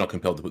not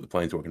compelled to put the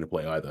Planeswalker into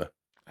play either.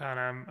 and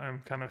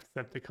I'm kind of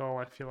skeptical.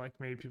 I feel like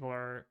maybe people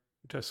are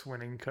just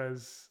winning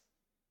because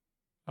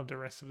of the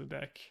rest of the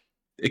deck.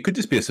 It could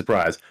just be a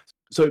surprise.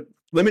 So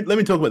let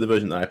me talk about the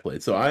version that I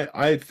played. So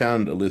I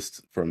found a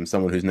list from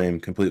someone whose name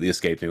completely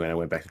escaped me when I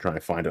went back to try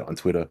and find it on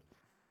Twitter,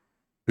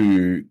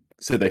 who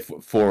said they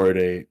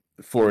forwarded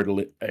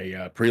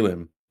a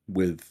prelim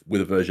with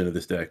a version of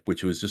this deck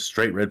which was just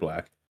straight red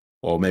black,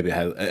 or maybe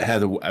it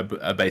had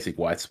a basic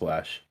white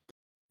splash,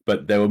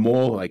 but they were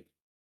more like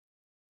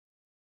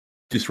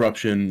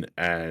disruption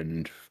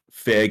and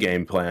fair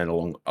game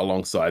plan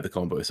alongside the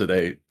combo. So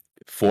it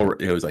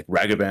was like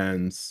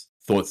Ragavans,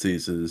 Thought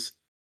Seizers,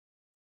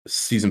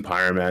 Season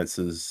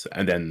Pyromancers,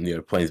 and then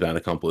Planesbound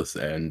Accomplice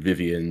and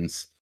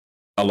Vivians,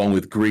 along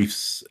with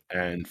Griefs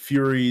and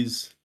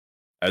Furies,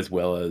 as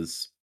well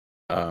as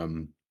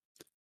um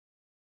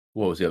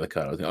what was the other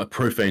card? I was a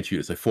Profane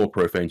Tutor, so 4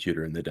 Profane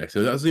Tutor in the deck.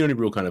 So that was the only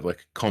real kind of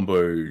like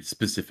combo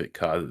specific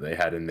card that they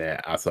had in there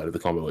outside of the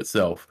combo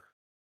itself.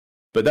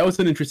 But that was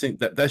an interesting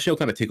that shell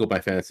kind of tickled my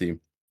fancy,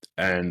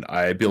 and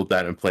I built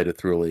that and played it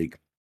through a league.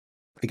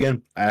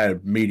 Again, I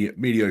had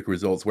mediocre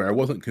results where I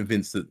wasn't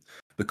convinced that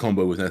the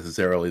combo was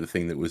necessarily the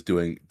thing that was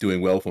doing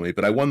well for me,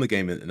 but I won the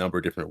game in a number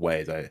of different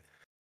ways. I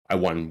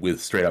won with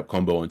straight up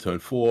combo on turn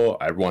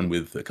 4. I won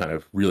with the kind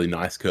of really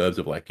nice curves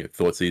of like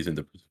Thought Season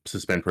to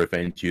suspend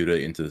Profane Tutor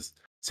into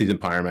Season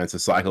Pyromancer,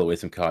 cycle away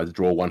some cards,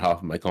 draw one half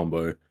of my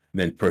combo, and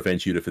then Profane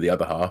Tutor for the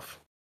other half,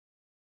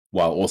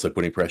 while also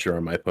putting pressure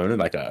on my opponent.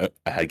 Like I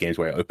had games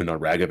where I opened on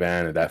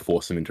Ragavan and that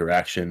forced some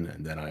interaction,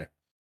 and then I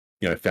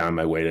found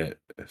my way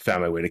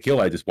to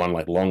kill. I just won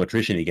like long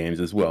attrition games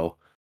as well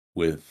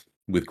with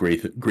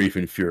grief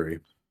and fury,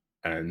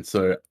 and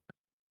so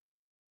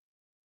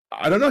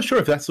I'm not sure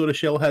if that sort of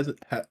shell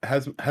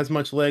has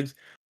much legs.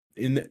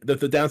 In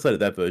the downside of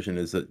that version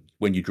is that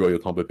when you draw your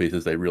combo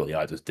pieces, they really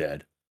are just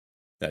dead.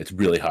 It's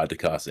really hard to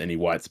cast any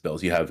white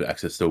spells. You have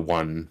access to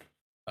one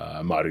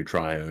Mardu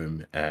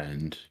Triome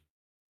and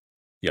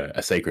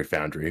a Sacred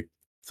Foundry,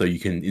 so you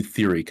can in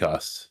theory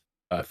cast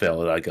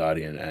Felidar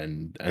Guardian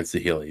and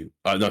Sahili,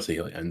 not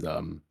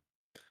Sahili,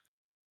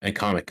 and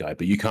Karmic Guide,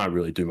 but you can't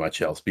really do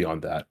much else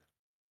beyond that.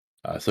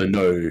 So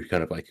no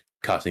kind of like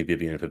casting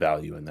Vivian for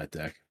value in that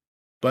deck.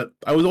 But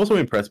I was also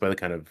impressed by the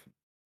kind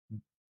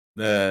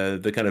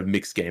of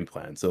mixed game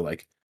plan. So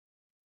like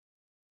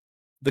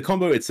the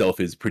combo itself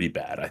is pretty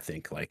bad, I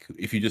think. Like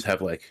if you just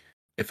have like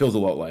it feels a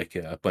lot like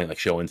playing like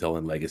Show and Tell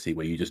and Legacy,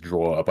 where you just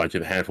draw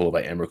a handful of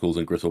like Emrakuls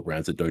and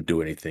Gristlebrands that don't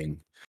do anything.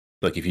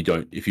 Like if you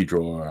draw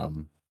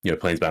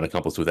Planesbound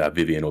Accomplice without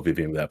Vivian or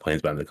Vivian without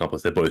Planesbound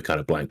Accomplice, they're both kind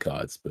of blank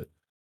cards. But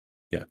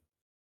yeah,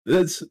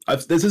 there's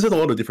just a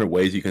lot of different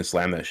ways you can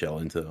slam that shell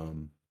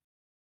into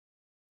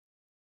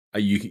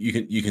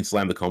you can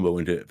slam the combo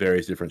into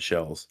various different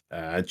shells.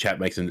 And chat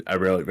makes a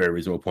very, very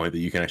reasonable point that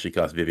you can actually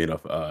cast Vivian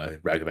off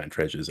Ragavan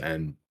Treasures,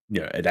 and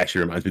it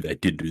actually reminds me that I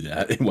did do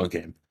that in one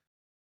game,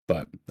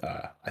 but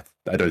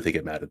I don't think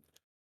it mattered.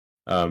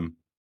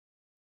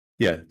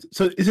 Yeah,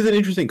 so this is an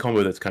interesting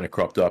combo that's kind of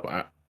cropped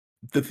up.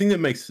 The thing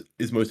that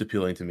is most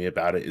appealing to me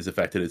about it is the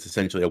fact that it's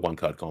essentially a one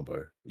card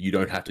combo. You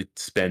don't have to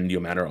spend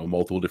your mana on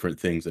multiple different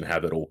things and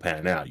have it all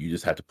pan out. You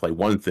just have to play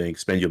one thing,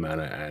 spend your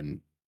mana, and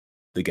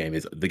the game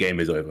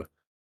is over.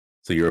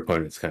 So your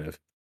opponent's kind of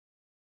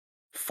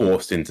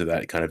forced into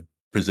that kind of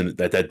prison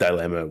that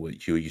dilemma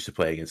which you used to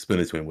play against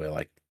Splinter Twin, where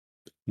like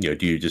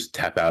do you just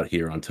tap out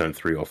here on turn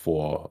 3 or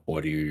 4,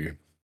 or do you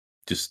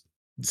just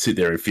sit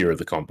there in fear of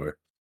the combo?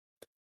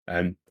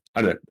 And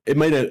I don't know, it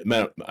might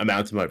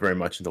amount to very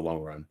much in the long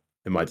run.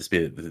 It might just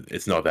be that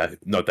it's not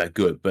that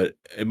good, but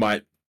it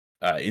might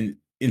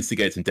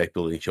instigate some deck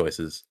building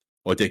choices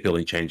or deck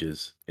building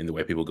changes in the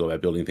way people go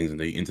about building things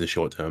into the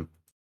short term.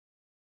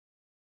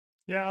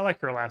 Yeah, I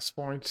like your last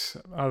point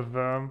of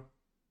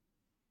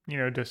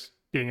just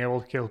being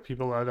able to kill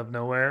people out of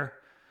nowhere.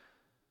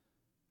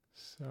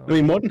 I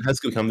mean, So modern has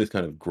become this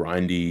kind of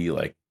grindy,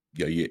 like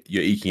you're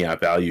eking out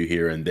value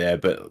here and there,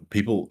 but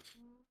people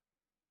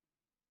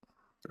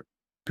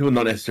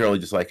not necessarily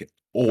just like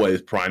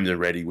always primed and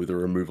ready with a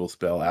removal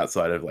spell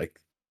outside of like,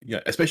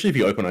 especially if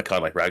you open a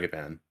card like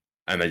Ragavan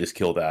and they just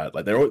kill that.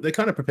 Like they're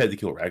kind of prepared to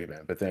kill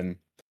Ragavan, but then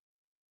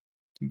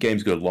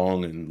games go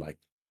long and like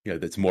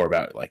it's more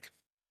about like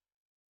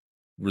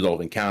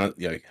resolving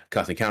counter,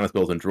 casting counter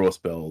spells and draw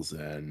spells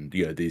and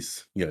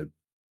these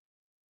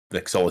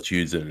like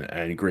solitudes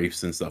and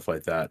griefs and stuff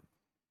like that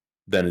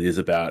than it is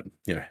about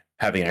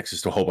having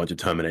access to a whole bunch of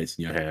terminates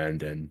in your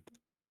hand. And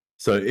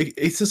so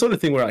it's the sort of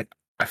thing where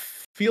I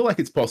feel like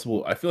it's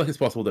possible. I feel like it's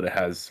possible that it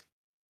has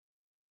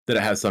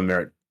some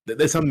merit.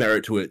 There's some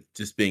merit to it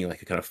just being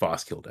like a kind of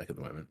fast kill deck at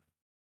the moment.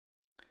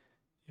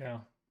 Yeah.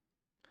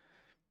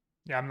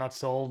 Yeah, I'm not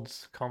sold.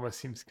 Combo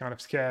seems kind of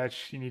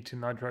sketch. You need to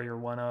not draw your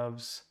one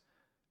ofs.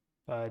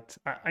 But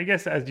I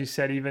guess, as you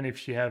said, even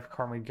if you have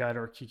Karmic Gut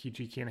or Kiki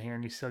Jiki in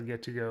hand, you still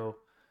get to go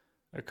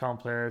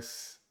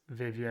Accomplice,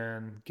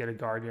 Vivian, get a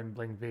Guardian,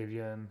 Blink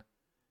Vivian,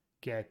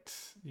 get,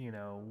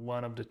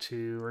 one of the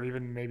two, or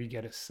even maybe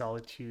get a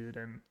Solitude.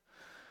 And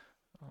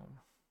um,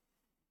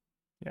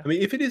 yeah. I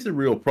mean, if it is a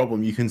real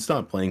problem, you can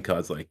start playing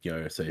cards like,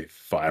 say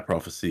Fire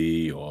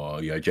Prophecy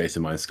or,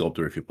 Jason Mind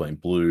Sculptor if you're playing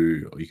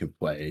blue, or you can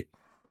play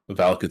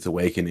Valakut's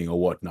Awakening or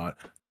whatnot.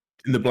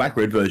 In the Yeah.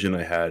 black-red version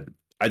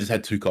I just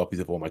had 2 copies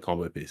of all my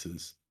combo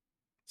pieces.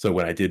 So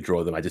when I did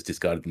draw them, I just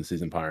discarded them to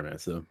Season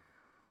Pyromancer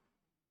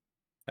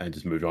and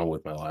just moved on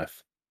with my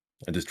life.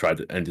 And just tried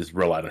to, and just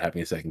relied on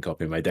having a second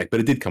copy in my deck. But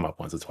it did come up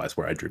once or twice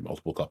where I drew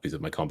multiple copies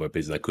of my combo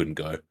pieces I couldn't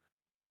go.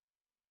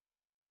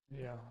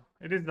 Yeah.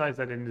 It is nice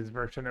that in this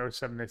version,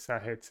 07 Nissa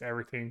hits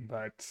everything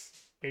but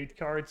 8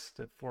 cards,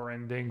 the 4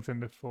 endings,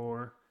 and the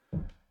 4.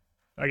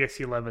 I guess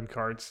 11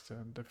 cards,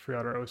 the 3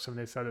 other 07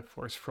 Nissa, the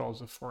force froze,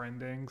 the 4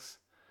 endings.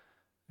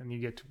 And you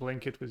get to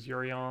blink it with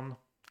Yorion.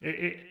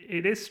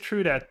 It is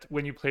true that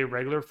when you play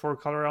regular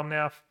 4-color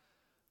Omnath,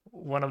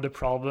 one of the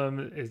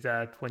problems is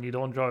that when you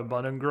don't draw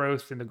abundant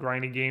growth in the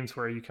grinding games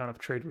where you kind of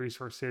trade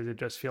resources, it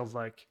just feels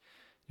like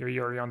your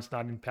Yorion's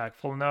not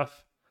impactful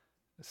enough.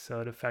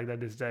 So the fact that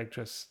this deck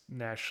just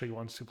naturally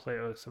wants to play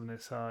Oaths of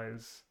Nissa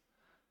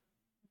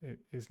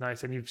is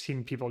nice. And you've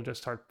seen people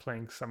just start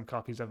playing some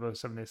copies of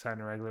Oaths of Nissa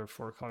in regular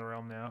 4-color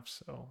Realm now.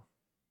 So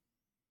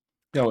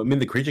I mean,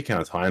 the creature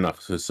count is high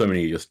enough, so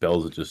many of your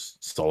spells are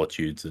just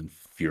solitudes and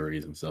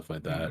furies and stuff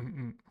like that.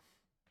 Mm-mm-mm.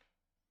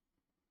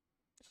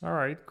 All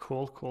right,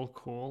 cool, cool,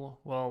 cool.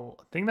 Well,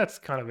 I think that's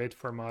kind of it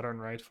for Modern,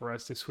 right, for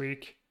us this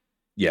week.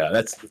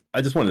 Yeah,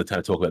 I just wanted to kind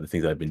of talk about the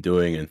things I've been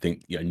doing and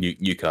think,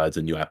 new cards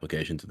and new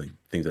applications and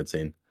things I'd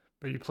seen.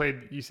 But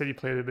you said you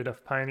played a bit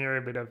of Pioneer,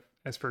 a bit of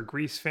Esper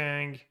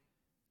Greasefang.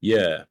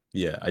 Yeah,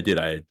 I did.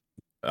 I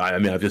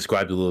mean, I've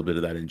described a little bit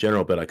of that in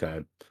general, but like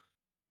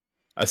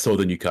I saw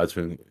the new cards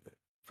from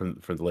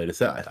the latest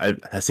set. I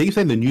keep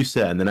saying the new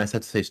set, and then I had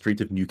to say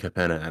Streets of New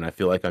Capenna, and I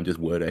feel like I'm just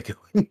word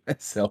echoing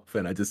myself,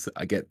 and I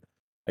get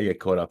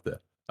caught up there.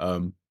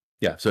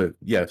 Yeah, so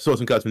yeah, saw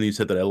some cards from the new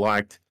set that I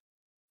liked.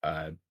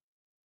 Uh,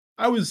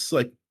 I was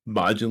like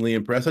marginally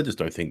impressed. I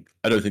don't think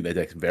their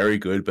deck's very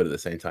good, but at the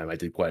same time, I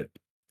did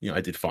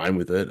fine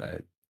with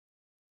it.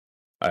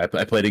 I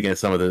played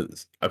against I played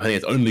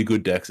against only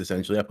good decks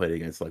essentially. I played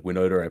against like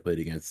Winota. I played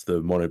against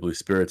the Mono Blue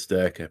Spirits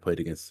deck. I played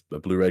against a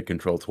Blue Red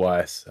Control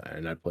twice,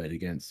 and I played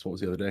against what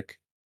was the other deck?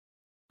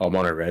 Oh,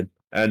 Mono Red.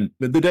 And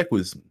the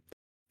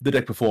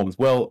deck performs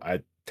well.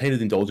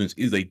 Tainted Indulgence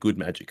is a good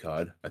Magic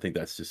card. I think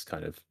that's just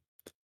kind of,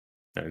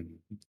 and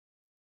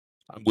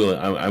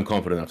I'm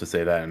confident enough to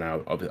say that. And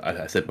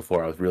I said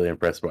before, I was really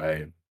impressed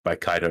by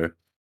Kaito,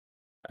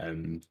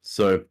 and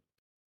so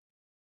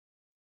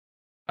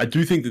I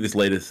do think that this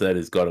latest set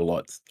has got a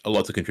lot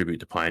to contribute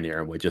to Pioneer,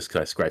 and we're just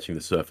kind of scratching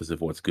the surface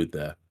of what's good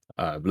there.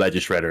 Ledger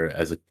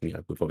Shredder,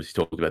 we've obviously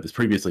talked about this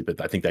previously,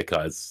 but I think that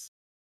card's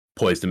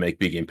poised to make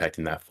big impact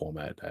in that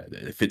format.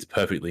 It fits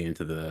perfectly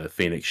into the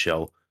Phoenix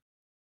shell.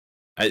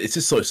 It's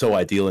just so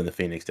ideal in the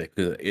Phoenix deck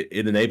because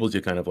it enables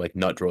you kind of like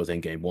nut draws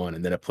in game one,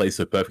 and then it plays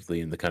so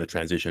perfectly in the kind of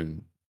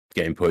transition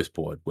game post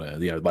board where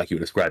like you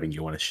were describing,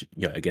 you want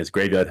to against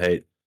graveyard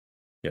hate.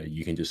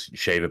 You can just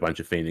shave a bunch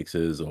of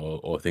Phoenixes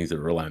or things that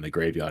rely on the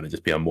graveyard and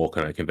just be a more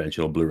kind of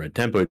conventional blue-red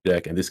tempo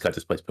deck. And this card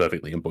just plays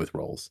perfectly in both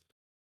roles.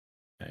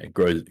 It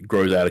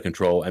grows out of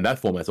control, and that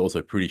format's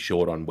also pretty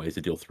short on ways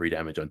to deal 3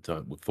 damage on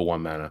turn for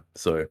 1 mana.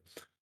 So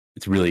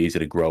it's really easy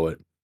to grow it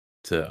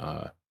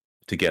to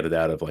get it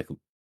out of like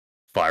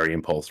fiery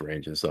impulse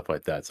range and stuff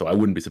like that. So I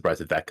wouldn't be surprised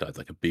if that card's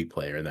like a big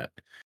player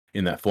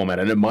in that format,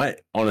 and it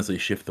might honestly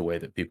shift the way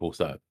that people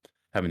start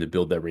having to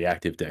build their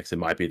reactive decks. It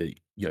might be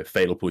that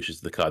Fatal Push is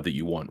the card that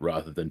you want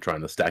rather than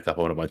trying to stack up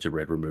on a bunch of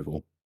red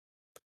removal.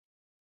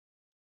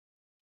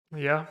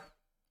 Yeah,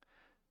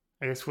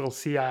 I guess we'll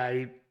see.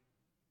 I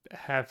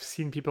have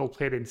seen people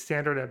play it in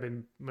Standard. I've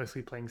been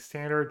mostly playing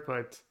Standard,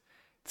 but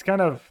it's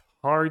kind of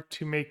hard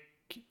to make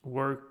it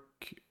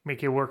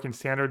work in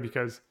Standard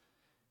because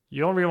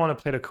you don't really want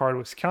to play the card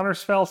with counter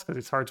spells because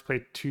it's hard to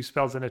play 2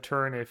 spells in a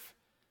turn if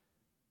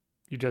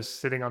you're just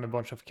sitting on a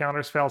bunch of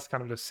counter spells.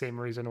 Kind of the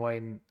same reason why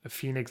in a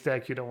Phoenix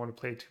deck you don't want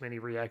to play too many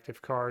reactive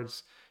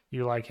cards.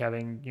 You like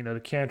having, the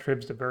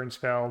cantrips, the burn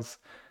spells,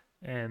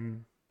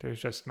 and there's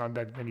just not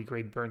that many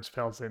great burn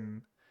spells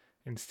in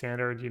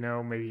standard.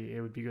 Maybe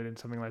it would be good in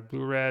something like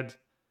blue red.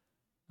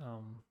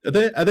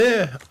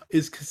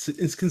 Is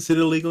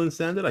considered legal in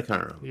standard? I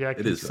can't remember. Yeah, It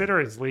is right.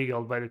 consider is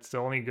legal, but it's the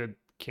only good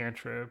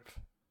cantrip.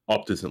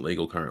 Opt isn't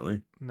legal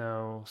currently.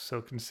 No,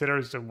 so consider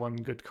is the one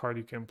good card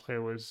you can play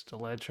with the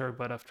ledger,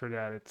 but after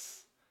that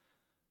it's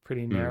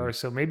pretty narrow. Hmm.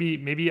 So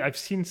maybe I've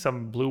seen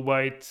some blue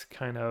white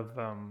kind of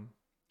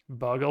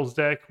boggles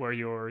deck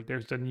where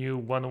there's the new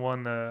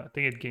 1/1. I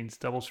think it gains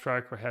double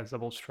strike or has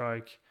double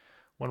strike,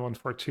 1/1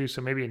 4/2.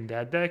 So maybe in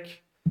that deck,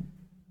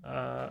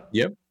 uh,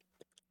 Yep.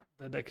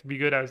 that could be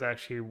good. I was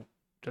actually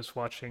just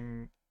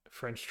watching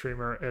French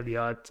streamer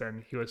Elliot,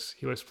 and he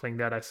was playing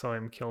that. I saw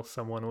him kill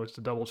someone with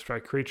the double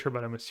strike creature,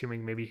 but I'm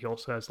assuming maybe he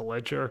also has a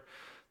ledger.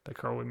 That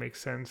card would make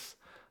sense.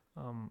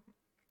 Um,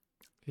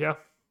 yeah,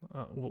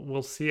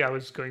 we'll see. I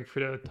was going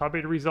through the top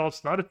eight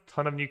results. Not a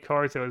ton of new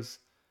cards. It was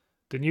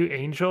the new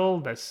Angel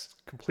that's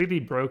completely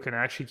broken.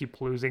 I actually keep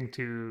losing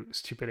to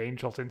stupid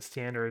Angels in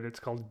standard.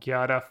 It's called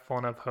Gyara,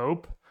 Font of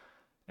Hope,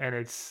 and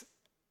it's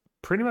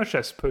pretty much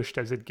as pushed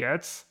as it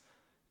gets.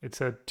 It's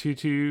a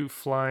 2/2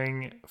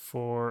 flying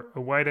for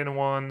a white and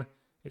one.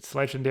 It's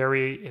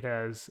legendary. It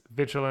has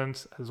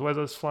vigilance as well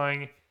as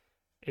flying.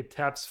 It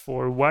taps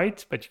for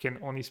white, but you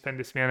can only spend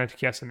this mana to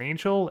cast an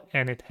angel,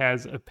 and it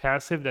has a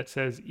passive that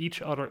says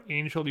each other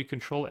angel you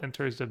control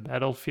enters the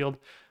battlefield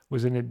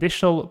with an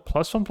additional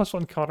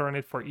 +1/+1 counter on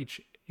it for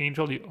each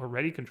angel you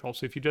already control.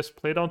 So if you just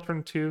play it on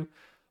turn 2,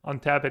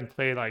 untap and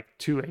play like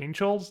 2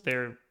 angels,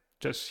 they're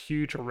just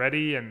huge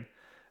already, and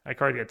that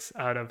card gets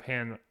out of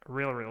hand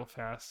real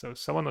fast. So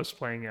someone was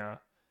playing a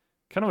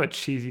kind of a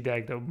cheesy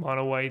deck, though,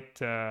 mono white,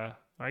 I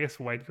guess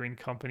white green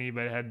company,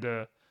 but it had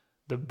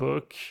the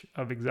book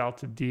of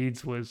Exalted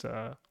Deeds was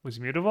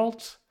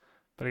Mutavault,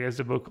 but I guess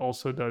the book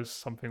also does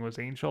something with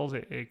angels.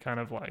 It kind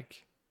of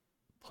like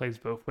plays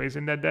both ways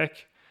in that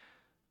deck.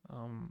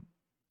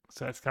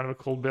 So that's kind of a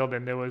cool build.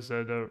 And there was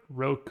the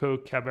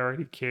Roko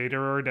Cabaret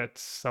Caterer that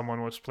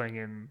someone was playing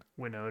in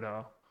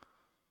Winota.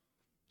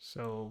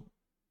 So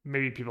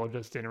maybe people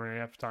just didn't really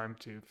have time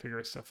to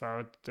figure stuff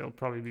out. There'll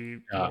probably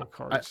be Uh, more I,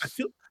 cards. I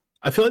feel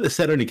I feel like the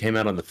set only came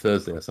out on the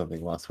Thursday or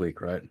something last week,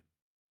 right?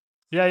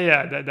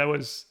 Yeah. That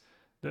was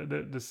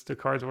the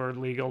cards were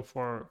legal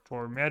for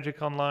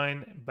Magic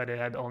Online, but it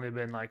had only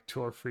been like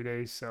 2 or 3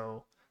 days,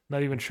 so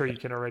not even sure you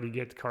can already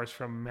get cards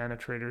from Mana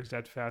Traders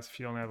that fast if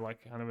you don't have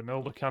like kind of an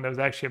old account. There was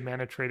actually a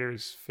Mana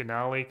Traders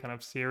finale kind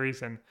of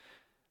series, and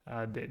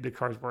the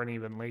cards weren't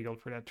even legal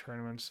for that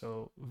tournament,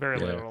 so very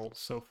Yeah. little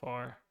so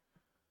far.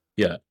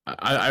 Yeah.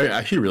 I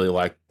actually really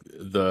like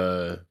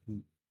the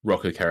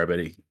Rocco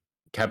Cabaretti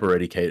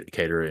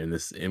caterer in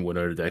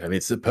Winota deck. I mean,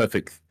 it's a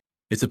perfect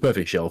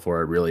shell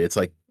for it. Really, it's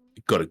like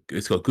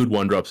it's got good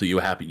one drops that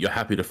you're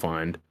happy to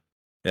find.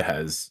 It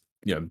has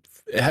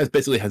it has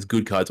basically has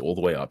good cards all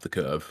the way up the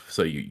curve,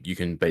 so you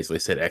can basically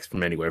set X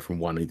from anywhere from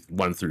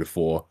one through to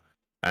 4,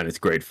 and it's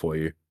great for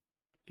you.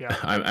 Yeah.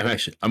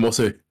 I'm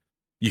also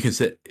you can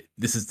set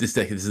this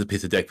is a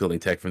piece of deck building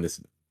tech from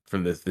this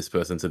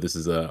person. So this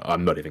is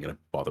I'm not even going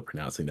to bother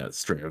pronouncing that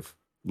string of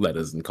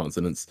letters and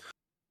consonants,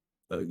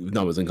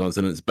 numbers and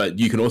consonants. But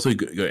you can also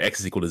go X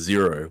is equal to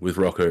 0 with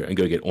Rocco and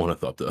go get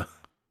Ornithopter.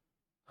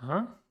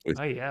 Huh? With,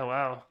 Oh yeah,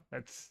 wow.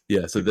 That's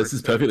yeah, so super this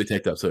is perfectly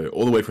sick. teched up. So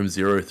all the way from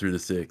 0 through to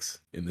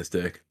 6 in this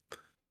deck.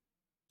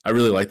 I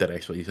really like that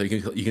actually. So you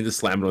can just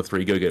slam it on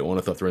 3, go get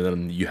Ornithopter, and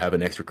then you have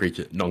an extra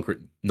creature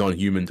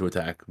non-human to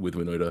attack with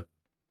Winota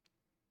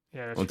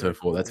Yeah, on that's turn really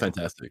 4. That's cool.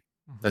 fantastic.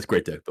 Mhm. That's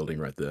great deck building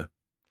right there.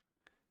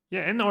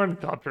 Yeah, and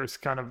Ornithopter's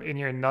kind of in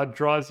your nut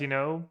draws,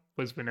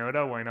 was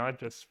Winota. Why not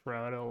just throw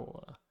out a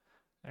little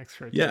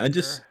extra Yeah, and attacker?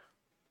 just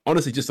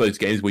honestly, just those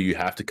games where you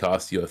have to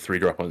cast your 3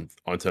 drop on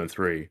turn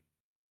 3,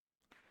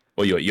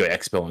 or your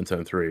X spell on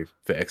turn 3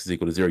 for X is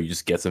equal to 0. You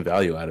just get some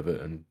value out of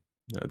it, and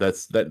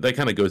that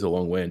kind of goes a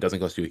long way and doesn't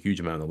cost you a huge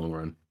amount in the long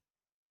run.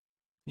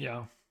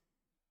 Yeah.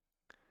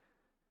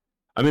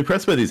 I'm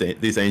impressed by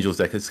these Angels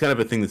deck. It's kind of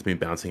a thing that's been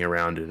bouncing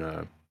around in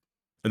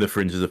the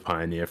fringes of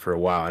Pioneer for a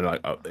while,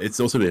 and it's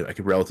also been like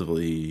a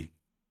relatively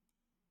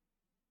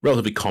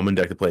common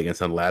deck to play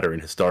against on ladder in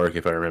Historic,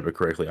 if I remember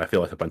correctly. I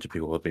feel like a bunch of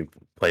people have been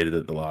played it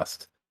at the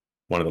last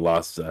one of the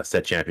last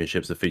set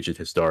championships that featured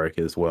Historic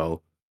as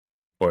well,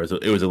 or it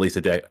was at least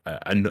a deck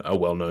a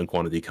well known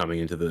quantity coming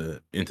into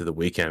the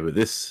weekend. But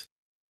this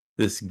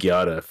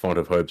Gyada Font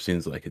of Hope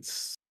seems like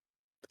it's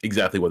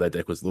exactly what that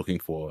deck was looking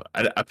for.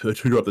 A per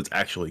 2 drop that's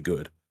actually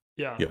good,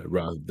 Yeah. yeah,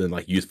 rather than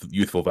like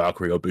youthful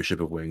Valkyrie or Bishop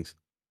of Wings.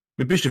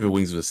 I mean, Bishop of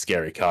Wings was a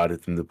scary card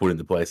for them to put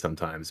into play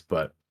sometimes,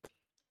 but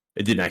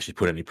it didn't actually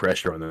put any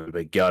pressure on them.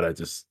 But Gauda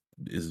just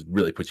is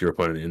really puts your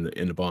opponent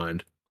in the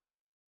bind.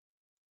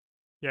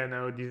 Yeah,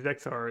 no, these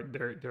decks are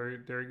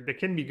they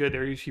can be good.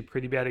 They're usually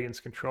pretty bad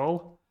against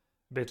control.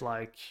 A bit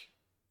like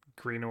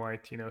green and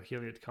white,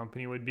 Heliod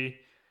Company would be.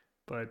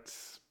 But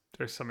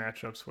there's some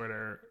matchups where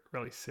they're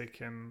really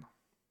sick, and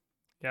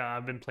yeah,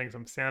 I've been playing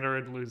some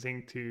standard,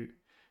 losing to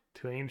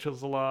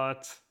Angels a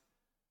lot.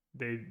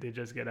 they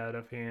just get out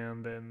of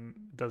hand, and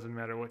it doesn't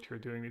matter what you're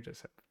doing. They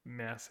just have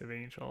massive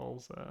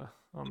angels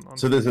on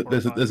So 3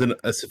 4 5.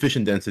 a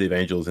sufficient density of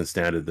angels in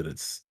standard that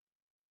it's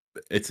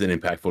an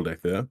impactful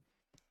deck there.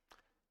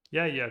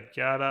 Yeah, you have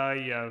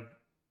Gata, you have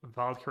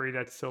Valkyrie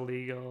that's still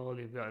legal.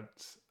 You've got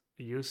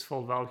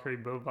useful Valkyrie,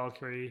 Bow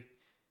Valkyrie.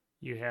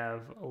 You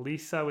have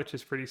Elisa, which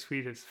is pretty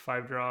sweet. It's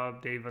 5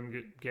 drop. They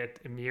even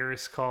get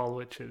Emir's Call,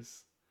 which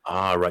is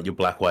Ah, right, your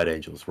black white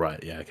angels,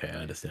 right? Yeah, okay, I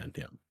understand.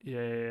 Yeah,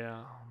 yeah, yeah,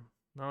 yeah.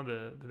 No,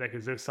 the deck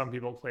is if some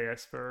people play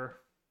Esper.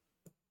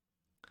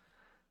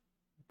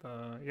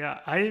 Yeah,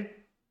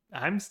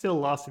 I'm still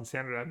lost in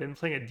standard. I've been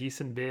playing a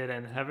decent bit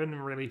and haven't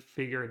really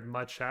figured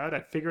much out. I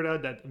figured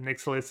out that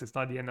Nixilis is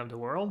not the end of the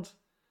world.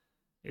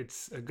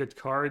 It's a good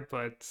card,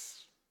 but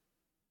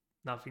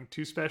nothing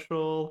too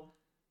special.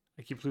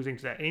 I keep losing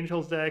to that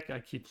Angels deck. I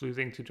keep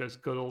losing to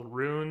just good old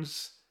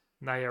Runes.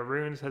 Naya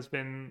Runes has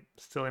been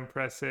still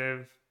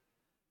impressive.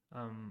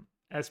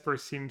 Esper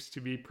seems to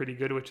be pretty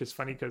good, which is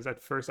funny because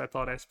at first I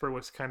thought Esper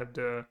was kind of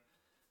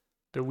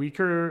the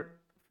weaker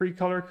free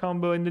color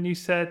combo in the new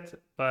set.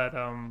 But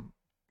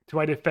to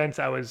my defense,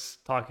 I was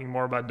talking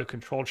more about the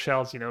control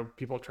shells. You know,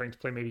 people trying to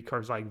play maybe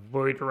cards like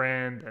Void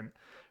Rend and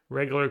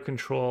regular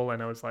control,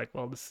 and I was like,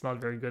 well, this is not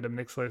very good.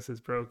 Nixilis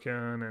is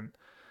broken, and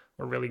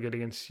we're really good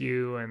against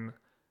you. And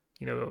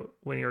you know,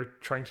 when you're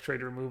trying to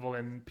trade removal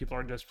and people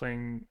are just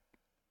playing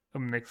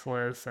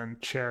Nixilis and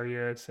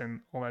Chariots and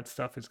all that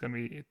stuff, it's going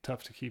to be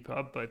tough to keep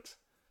up. But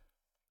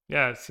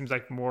yeah, it seems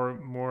like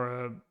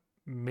more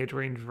mid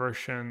range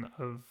version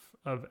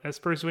of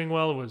Esper's doing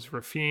well was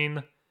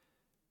Rafine,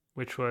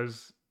 which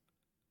was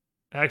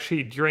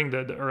actually during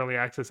the early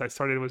access I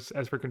started with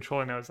Esper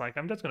Control, and I was like,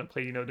 I'm just gonna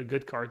play, you know, the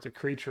good cards, the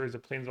creatures, the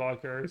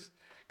planeswalkers,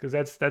 because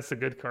that's the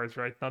good cards,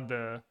 right? Not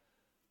the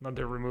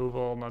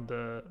removal, not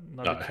the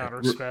no,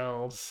 counter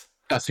spells.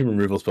 casting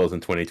removal spells in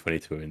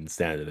 2022 in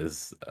standard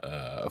is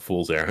a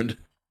fool's errand.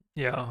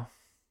 Yeah.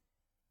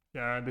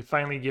 Yeah, they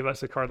finally give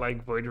us a card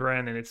like Void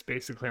Ren, and it's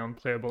basically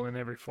unplayable in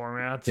every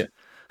format. Yeah,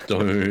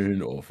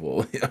 stone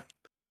awful. Yeah,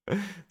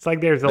 It's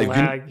like there's a like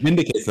lag.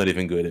 Vindicate's not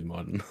even good in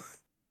modern.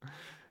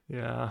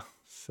 Yeah.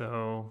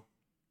 So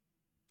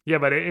yeah,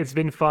 but it's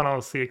been fun,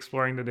 honestly,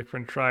 exploring the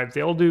different tribes.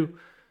 They all do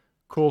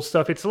cool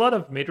stuff. It's a lot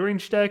of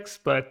mid-range decks,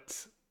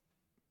 but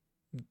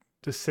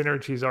the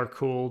synergies are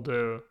cool.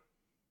 The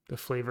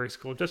flavor is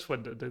cool. Just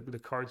what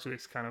the cards do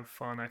is kind of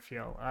fun. I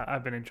feel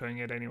I've been enjoying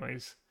it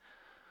anyways.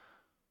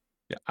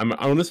 Yeah, I'm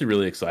honestly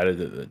really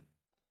excited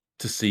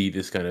to see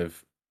this kind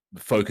of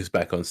focus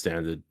back on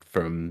standard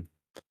from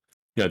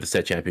the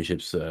set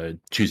championships,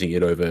 choosing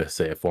it over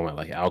say a format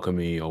like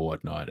alchemy or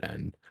whatnot,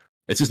 and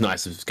it's just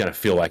nice to just kind of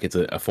feel like it's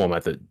a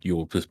format that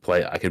you'll just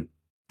play. I could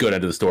go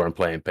down to the store and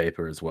play in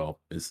paper as well.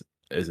 Is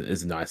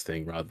a nice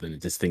thing rather than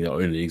this thing that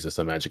only exists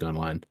on Magic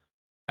Online.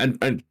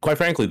 And quite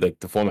frankly,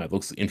 the format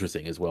looks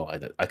interesting as well.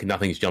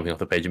 Nothing's jumping off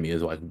the page at me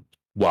as like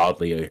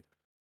wildly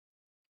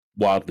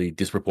wildly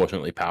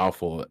disproportionately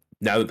powerful.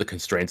 Now that the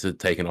constraints are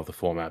taken off the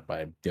format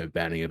by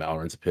banning of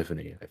Valorant's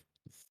Epiphany,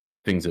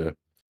 things are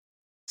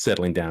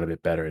settling down a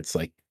bit better. It's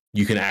like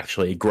you can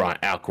actually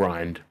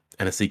outgrind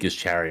and a Seeker's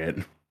Chariot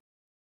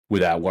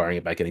without worrying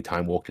about getting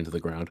time walked into the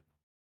ground.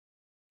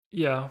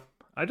 Yeah,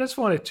 I just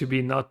want it to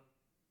be not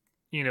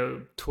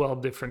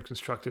 12 different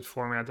constructed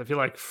formats. I feel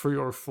like 3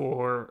 or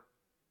 4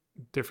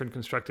 different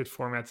constructed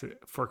formats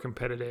for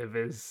competitive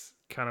is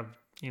kind of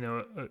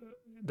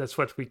that's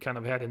what we kind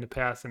of had in the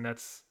past, and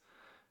that's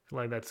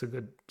a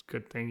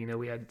good thing.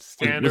 We had Wait,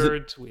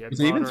 standard, we had was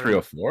it even 3 or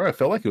modern. 4? I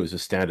felt like it was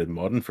just standard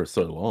modern for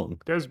so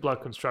long. There's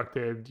block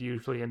constructed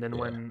usually, and then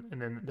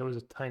Yeah, there was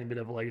a tiny bit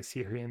of legacy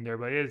here and there,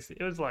 but it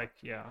was like,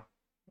 yeah,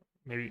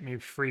 maybe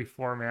 3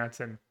 formats.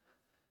 And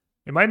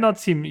it might not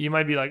seem, you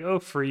might be like, oh,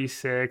 free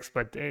 6,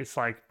 but it's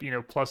like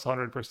plus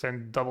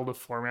 100% double the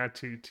format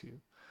to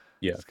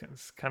yeah.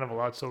 it's kind of a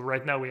lot. So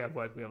right now we have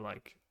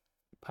like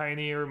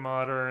Pioneer,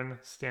 Modern,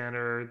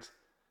 Standard,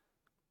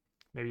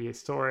 maybe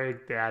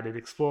Historic. They added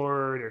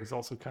Explorer. There's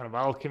also kind of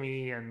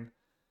Alchemy, and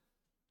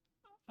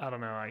I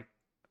don't know. I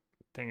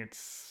think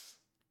it's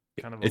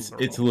kind of It's a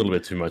little overwhelming.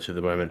 bit too much at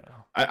the moment.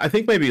 Yeah. I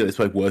think maybe it's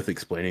like worth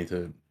explaining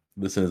to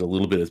listeners a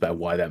little bit about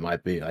why that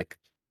might be. Like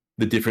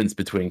the difference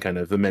between kind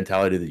of the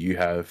mentality that you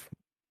have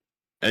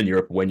and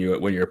Europe when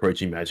you're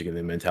approaching Magic and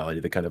the mentality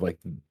that kind of like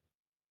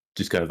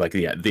just kind of like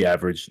the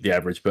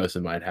average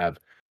person might have.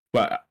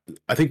 But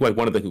I think like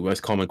one of the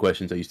most common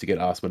questions I used to get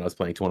asked when I was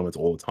playing tournaments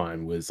all the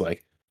time was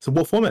like, so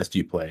what formats do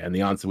you play? And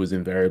the answer was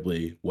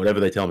invariably whatever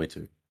they tell me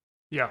to.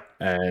 Yeah.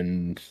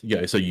 And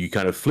so you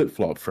kind of flip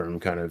flop from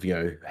kind of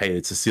hey,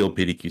 it's a sealed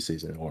PDQ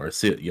season, or a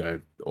seal,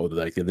 or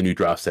like the new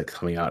draft set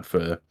coming out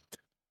for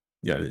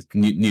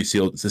new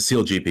sealed. It's a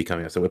sealed GP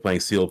coming out, so we're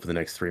playing sealed for the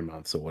next 3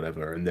 months or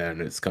whatever. And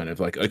then it's kind of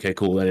like, okay,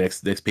 cool. The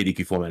next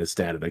PDQ format is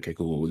standard. Okay,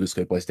 cool. We'll just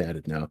go play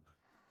standard now.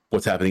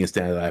 what's happening in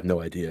standard, I have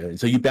no idea. And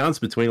so you bounce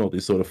between all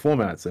these sort of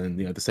formats, and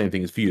the same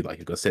thing is for you. Like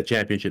you've got set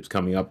championships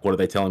coming up. What are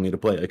they telling me to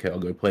play? Okay, I'll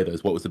go play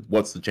those.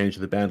 What's the change to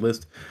the banned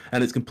list?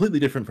 And it's completely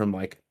different from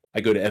like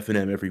I go to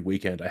F&M every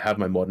weekend. I have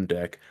my modern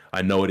deck.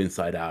 I know it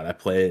inside out. I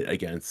play it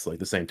against like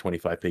the same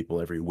 25 people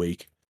every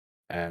week,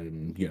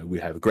 and we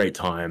have a great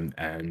time.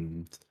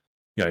 And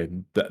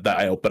but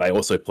I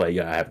also play.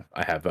 I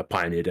have a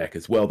Pioneer deck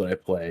as well that I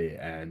play,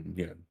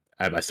 and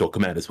and I saw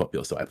Commander's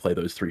popular, so I play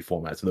those three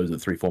formats, and those are the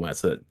three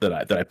formats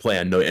that I play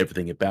and know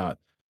everything about.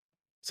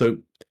 So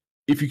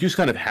if you just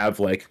kind of have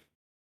like,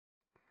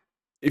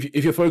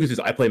 if your focus is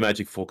I play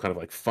Magic for kind of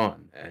like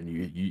fun, and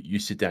you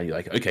sit down, you're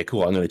like, okay,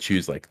 cool, I'm going to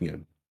choose like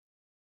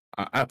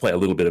I play a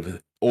little bit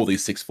of all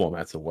these six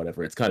formats or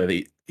whatever. It's kind of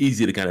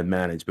easy to kind of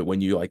manage, but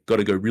when you like got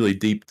to go really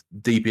deep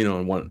in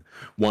on one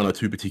or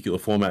two particular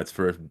formats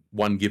for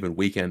one given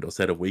weekend or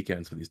set of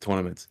weekends for these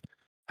tournaments,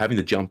 having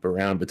to jump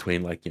around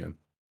between like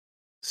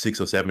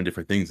 6 or 7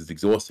 different things is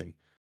exhausting.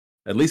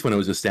 At least when it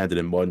was just standard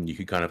and modern, you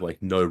could kind of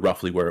like know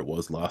roughly where it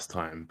was last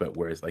time. But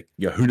whereas like,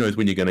 who knows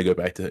when you're going to go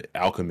back to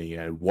alchemy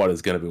and what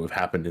is going to have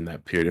happened in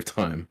that period of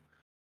time.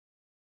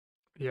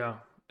 Yeah.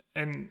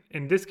 And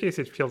in this case,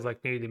 it feels like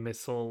maybe the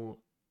missile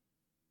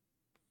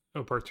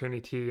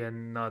opportunity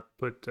and not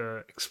put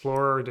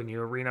Explorer, the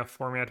new arena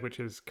format, which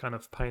is kind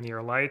of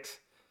Pioneer Light.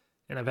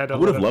 And I've had I a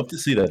would lot have of, loved to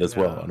see that as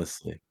well, yeah,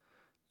 honestly.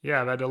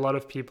 yeah, I've had a lot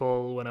of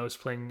people when I was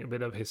playing a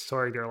bit of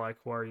Historic, they're like,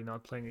 why are you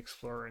not playing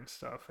Explorer and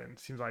stuff? And it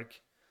seems like,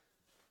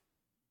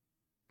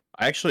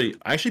 I actually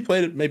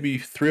played it maybe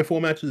 3 or 4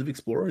 matches of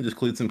Explorer and just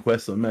cleared some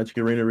quests on Magic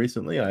Arena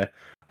recently.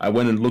 I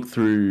went and looked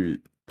through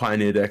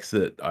Pioneer decks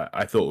that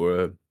I thought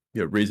were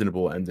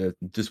reasonable, and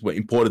just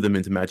imported them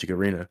into Magic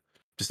Arena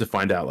just to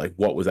find out like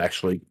what was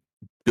actually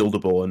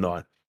buildable or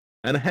not.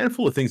 And a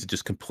handful of things are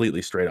just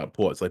completely straight up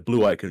ports. Like Blue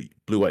White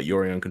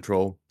Yorion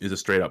Control is a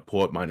straight up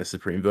port minus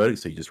Supreme Verdict,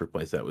 so you just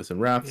replace that with some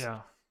wraps.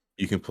 yeah,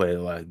 You can play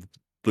like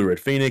Blue Red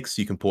Phoenix,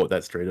 you can port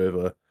that straight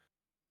over.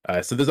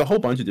 So there's a whole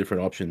bunch of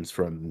different options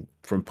from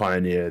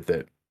Pioneer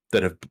that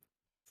have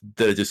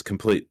that are just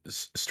complete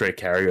straight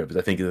carryovers.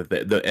 I think that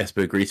the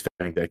Esper Grease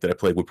Fang deck that I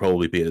played would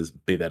probably be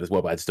that as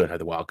well, but I just don't have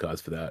the wild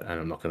cards for that, and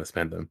I'm not going to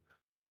spend them.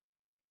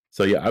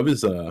 So yeah,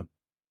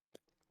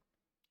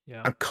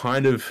 yeah, I'm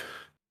kind of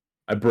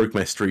I broke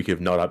my streak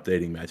of not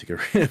updating Magic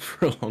Arena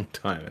for a long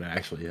time, and I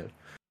actually have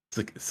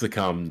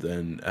succumbed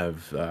and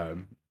have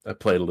I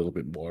played a little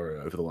bit more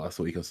over the last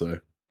week or so.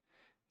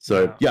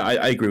 So yeah,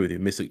 yeah, I agree with you.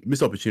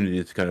 Missed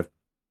opportunity to kind of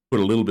put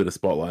a little bit of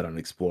spotlight on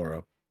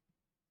Explorer.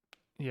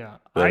 yeah.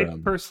 But I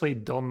personally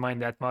don't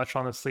mind that much,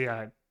 honestly.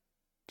 I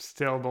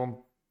still don't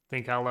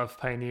think I love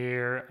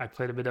Pioneer. I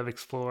played a bit of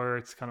Explorer.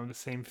 It's kind of the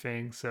same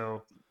thing.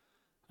 So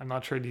I'm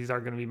not sure these are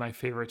going to be my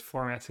favorite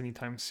formats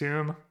anytime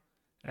soon.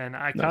 And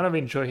I no, kind of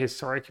enjoy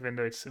Historic, even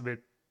though it's a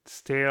bit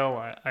stale.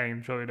 I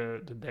enjoy the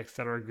decks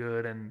that are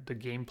good, and the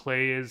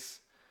gameplay is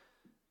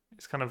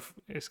kind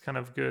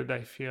of good.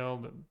 I feel,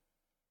 but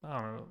I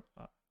don't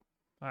know.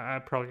 I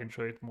probably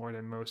enjoy it more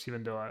than most,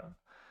 even though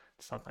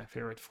it's not my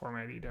favorite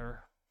format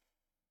either.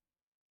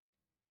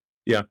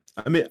 yeah,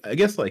 I mean, I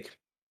guess like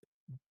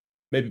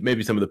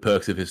maybe some of the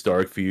perks of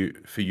Historic for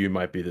you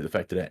might be that the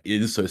fact that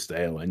it is so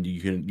stale, and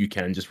you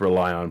can just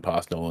rely on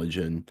past knowledge,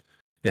 and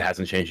it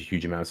hasn't changed a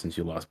huge amount since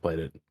you last played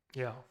it.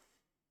 Yeah,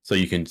 So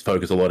you can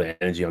focus a lot of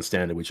energy on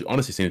standard, which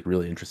honestly seems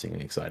really interesting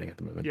and exciting at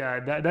the moment. yeah.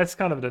 That's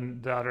kind of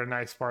the other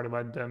nice part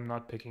about them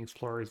not picking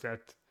Explorer is that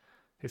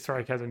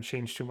Historic hasn't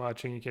changed too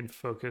much, and you can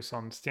focus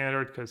on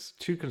standard because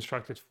two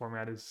constructed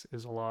format is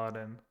a lot,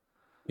 and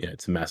Yeah,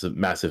 it's a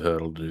massive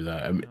hurdle to do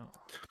that. I mean,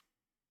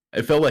 yeah,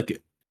 it felt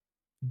like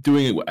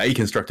doing it with a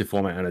constructed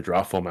format and a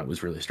draft format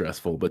was really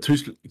stressful, but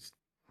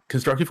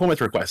constructed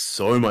formats require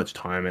so much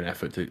time and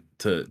effort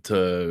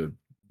to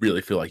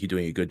really feel like you're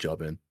doing a good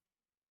job in.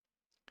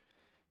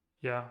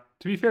 yeah.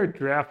 To be fair,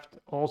 draft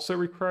also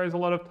requires a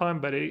lot of time,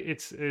 but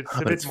it's Ah, a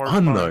but bit it's more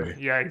fun though. fun.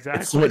 Yeah, It's so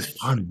exactly. much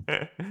fun.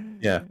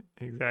 Yeah.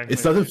 It Exactly.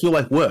 doesn't feel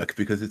like work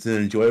because it's an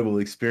enjoyable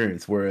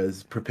experience,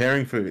 whereas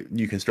preparing for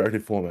new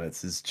constructed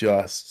formats is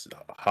just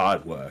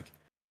hard work.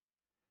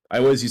 I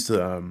always used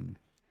to,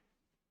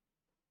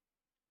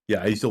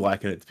 yeah, I used to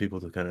liken it to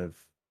people to kind of,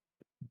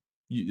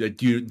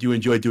 do you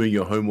enjoy doing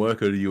your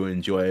homework, or do you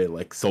enjoy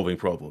like solving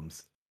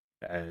problems?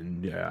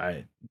 And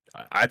yeah,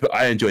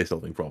 I enjoy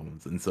solving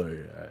problems, and so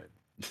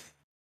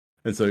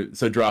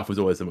draft was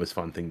always the most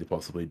fun thing to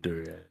possibly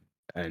do.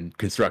 And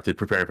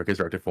preparing for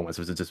constructed formats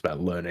was just about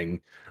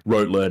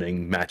rote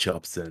learning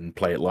matchups and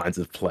play lines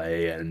of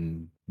play,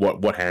 and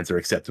what hands are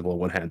acceptable and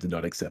what hands are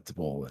not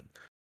acceptable. And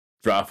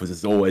draft was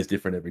just always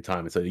different every time.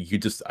 And so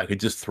I could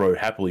just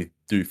happily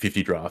do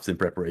 50 drafts in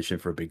preparation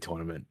for a big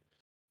tournament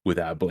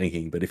without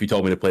blinking. But if you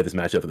told me to play this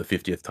matchup for the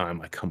 50th time,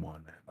 like, come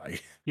on, man,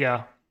 like,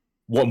 Yeah.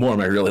 what more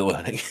am I really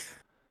learning?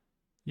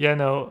 Yeah,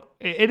 no,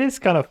 it is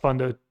kind of fun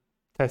though,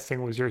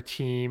 testing with your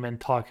team and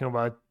talking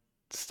about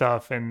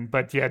stuff. And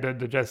but yeah,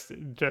 the just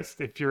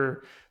if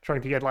you're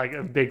trying to get like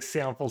a big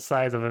sample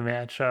size of a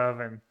matchup,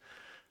 and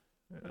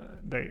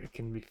they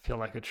can feel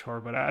like a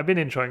chore. But I've been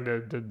enjoying the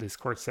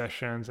Discord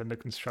sessions and the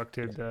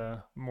constructed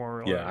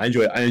more Yeah,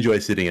 like I enjoy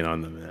sitting in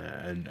on them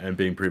and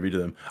being privy to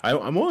them.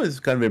 I'm always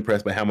kind of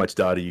impressed by how much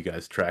data you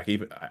guys track.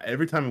 Even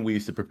every time we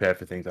used to prepare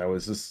for things, I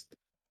was just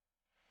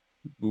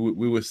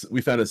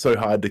we found it so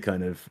hard to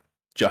kind of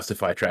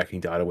justify tracking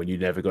data when you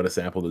never got a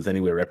sample that's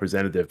anywhere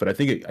representative. But I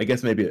think I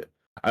guess maybe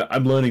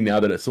I'm learning now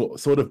that it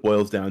sort of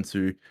boils down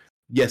to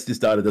yes, this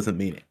data doesn't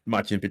mean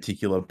much in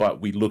particular,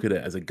 but we look at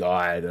it as a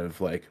guide of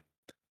like,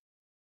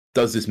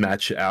 does this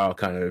match our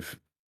kind of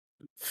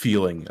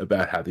feeling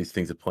about how these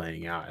things are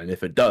playing out? And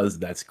if it does,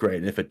 that's great.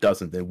 And if it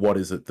doesn't, then what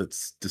is it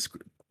that's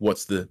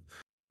what's the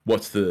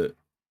what's the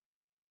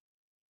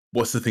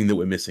what's the thing that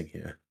we're missing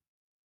here?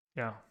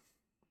 yeah.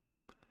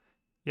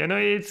 Yeah, no,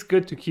 it's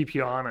good to keep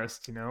you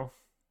honest, Yeah,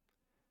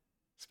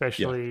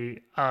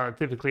 especially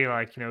typically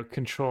like,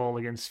 control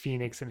against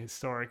Phoenix and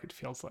Historic. It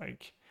feels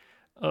like,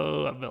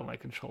 oh, I built my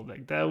control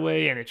deck that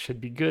way and it should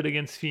be good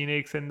against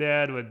Phoenix and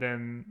that. But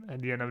then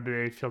at the end of the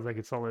day, it feels like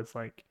it's always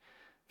like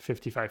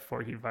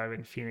 55-45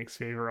 in Phoenix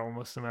favor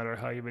almost no matter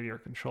how you build your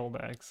control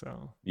deck.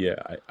 So, yeah.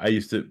 I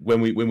used to when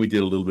we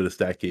did a little bit of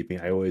stat keeping,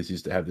 I always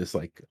used to have this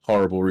like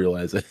horrible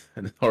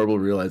realization horrible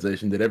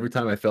realization that every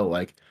time I felt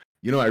like,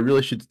 I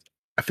really should.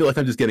 I feel like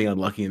I'm just getting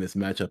unlucky in this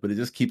matchup, but it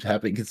just keeps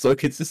happening so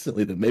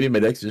consistently that maybe my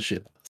deck's just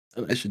shit,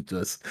 and I should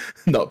just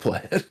not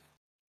play it.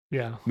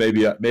 yeah.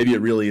 Maybe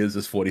it really is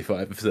just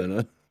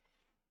 45%,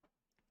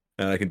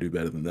 and I can do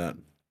better than that.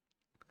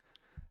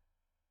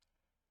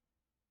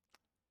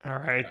 All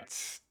right.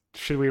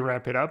 Should we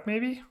wrap it up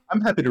maybe?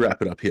 I'm happy to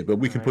wrap it up here, but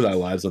we All can put our right.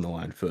 lives on the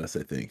line first,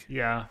 I think.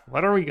 Yeah.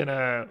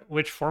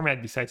 Which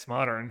format besides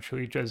modern? Should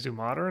we just do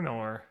modern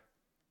or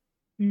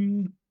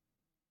Mm,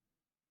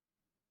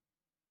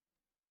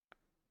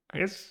 I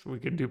guess we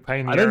could do I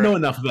don't Pioneer. know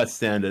enough about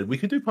standard. We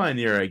could do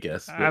Pioneer, I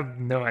guess, I but have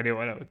no idea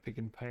what I would pick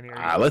in Pioneer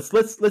yet.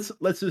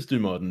 let's just do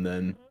modern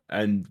then,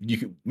 and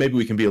maybe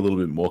we can be a little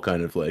bit more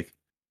kind of like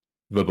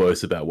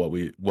verbose about why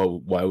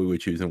we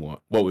would choose and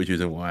what we choose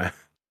and why.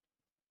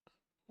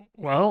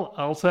 Well,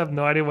 I also have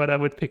no idea what I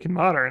would pick in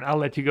modern. I'll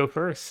let you go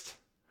first.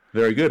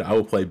 Very good. I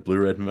will play blue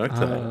red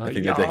Murktide. I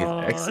think that deck is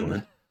Yawn.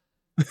 excellent.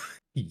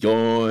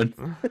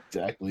 Yawn.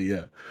 Exactly.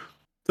 Yeah.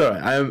 So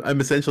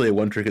I'm essentially a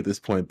one trick at this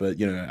point, but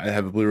I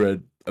have a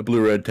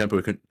blue red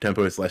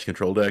tempo slash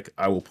control deck.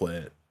 I will play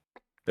it.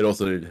 It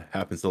also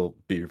happens to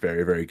be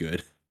very very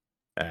good,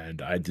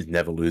 and I just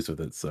never lose with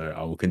it. So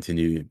I will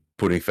continue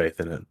putting faith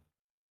in it.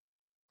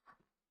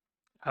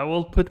 I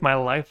will put my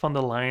life on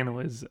the line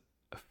with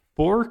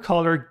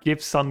 4-color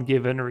Gibson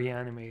Given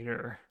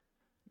Reanimator.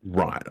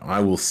 Right. I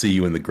will see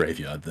you in the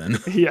graveyard then.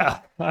 Yeah,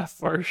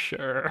 for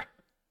sure.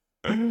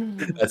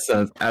 That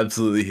sounds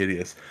absolutely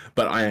hideous,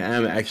 but I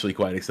am actually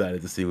quite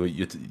excited to see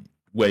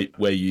what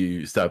where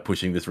you start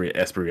pushing this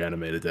Esper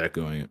Reanimator deck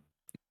going.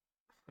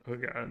 Oh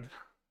god.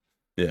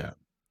 Yeah.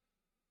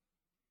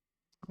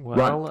 Right.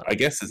 Well, I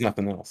guess there's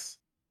nothing else.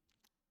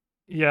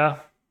 yeah,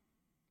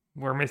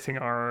 we're missing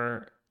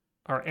our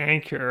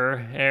anchor,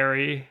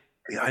 Harry.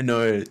 Yeah, I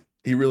know.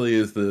 He really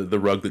is the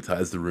rug that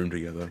ties the room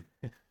together.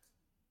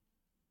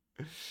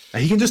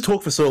 And he can just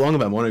talk for so long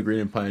about Mono Green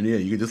and Pioneer.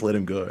 You can just let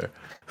him go.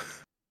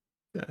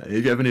 Yeah,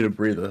 if you ever need a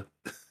breather,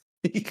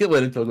 you can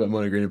let him talk about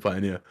Mono Green and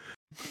Pioneer.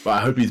 But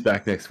I hope he's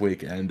back next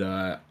week. And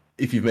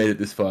if you've made it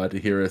this far to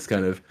hear us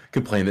kind of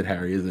complain that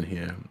Harry isn't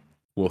here,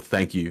 well,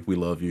 thank you. We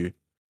love you.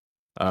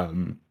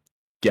 Um,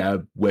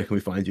 Gab, where can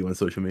we find you on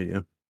social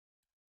media?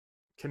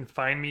 Can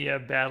find me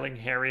battling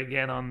Harry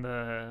again on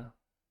the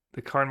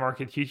card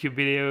market YouTube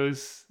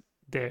videos.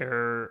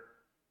 They're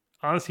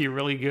honestly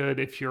really good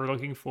if you're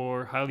looking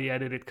for highly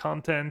edited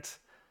content.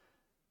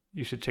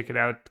 You should check it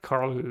out.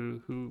 Carl,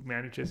 who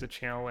manages the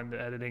channel and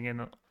the editing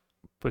and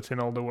puts in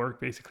all the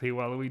work basically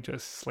while we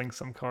just sling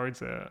some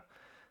cards,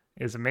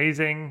 is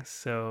amazing.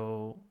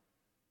 So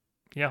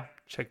yeah,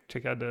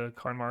 check out the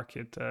card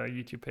market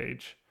YouTube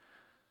page.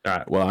 All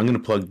right. Well, I'm going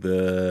to plug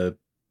the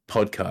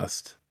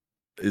podcast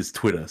is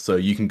Twitter. So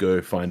you can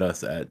go find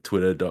us at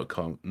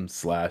twitter.com/,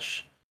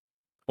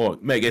 or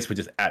I guess we're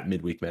just at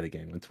Midweek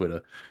Metagame on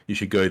Twitter. You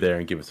should go there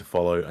and give us a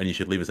follow, and you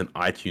should leave us an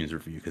iTunes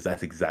review because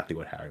that's exactly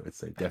what Harry would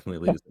say.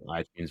 Definitely leave us an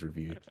iTunes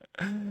review.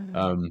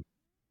 Um,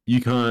 you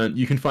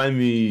can find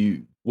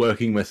me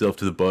working myself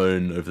to the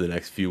bone over the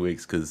next few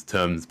weeks because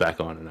term's back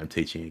on and I'm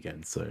teaching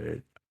again.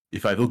 So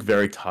if I look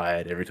very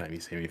tired every time you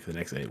see me for the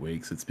next 8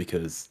 weeks, it's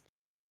because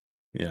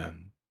yeah,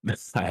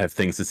 I have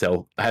things to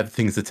tell. I have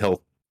things to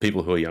tell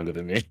people who are younger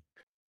than me,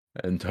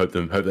 and hope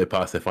they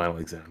pass their final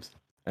exams.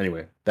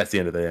 Anyway, that's the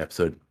end of the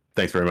episode.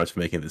 Thanks very much for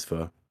making it this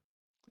far.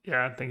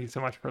 Yeah, thank you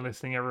so much for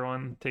listening,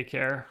 everyone. Take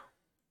care.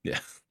 Yeah.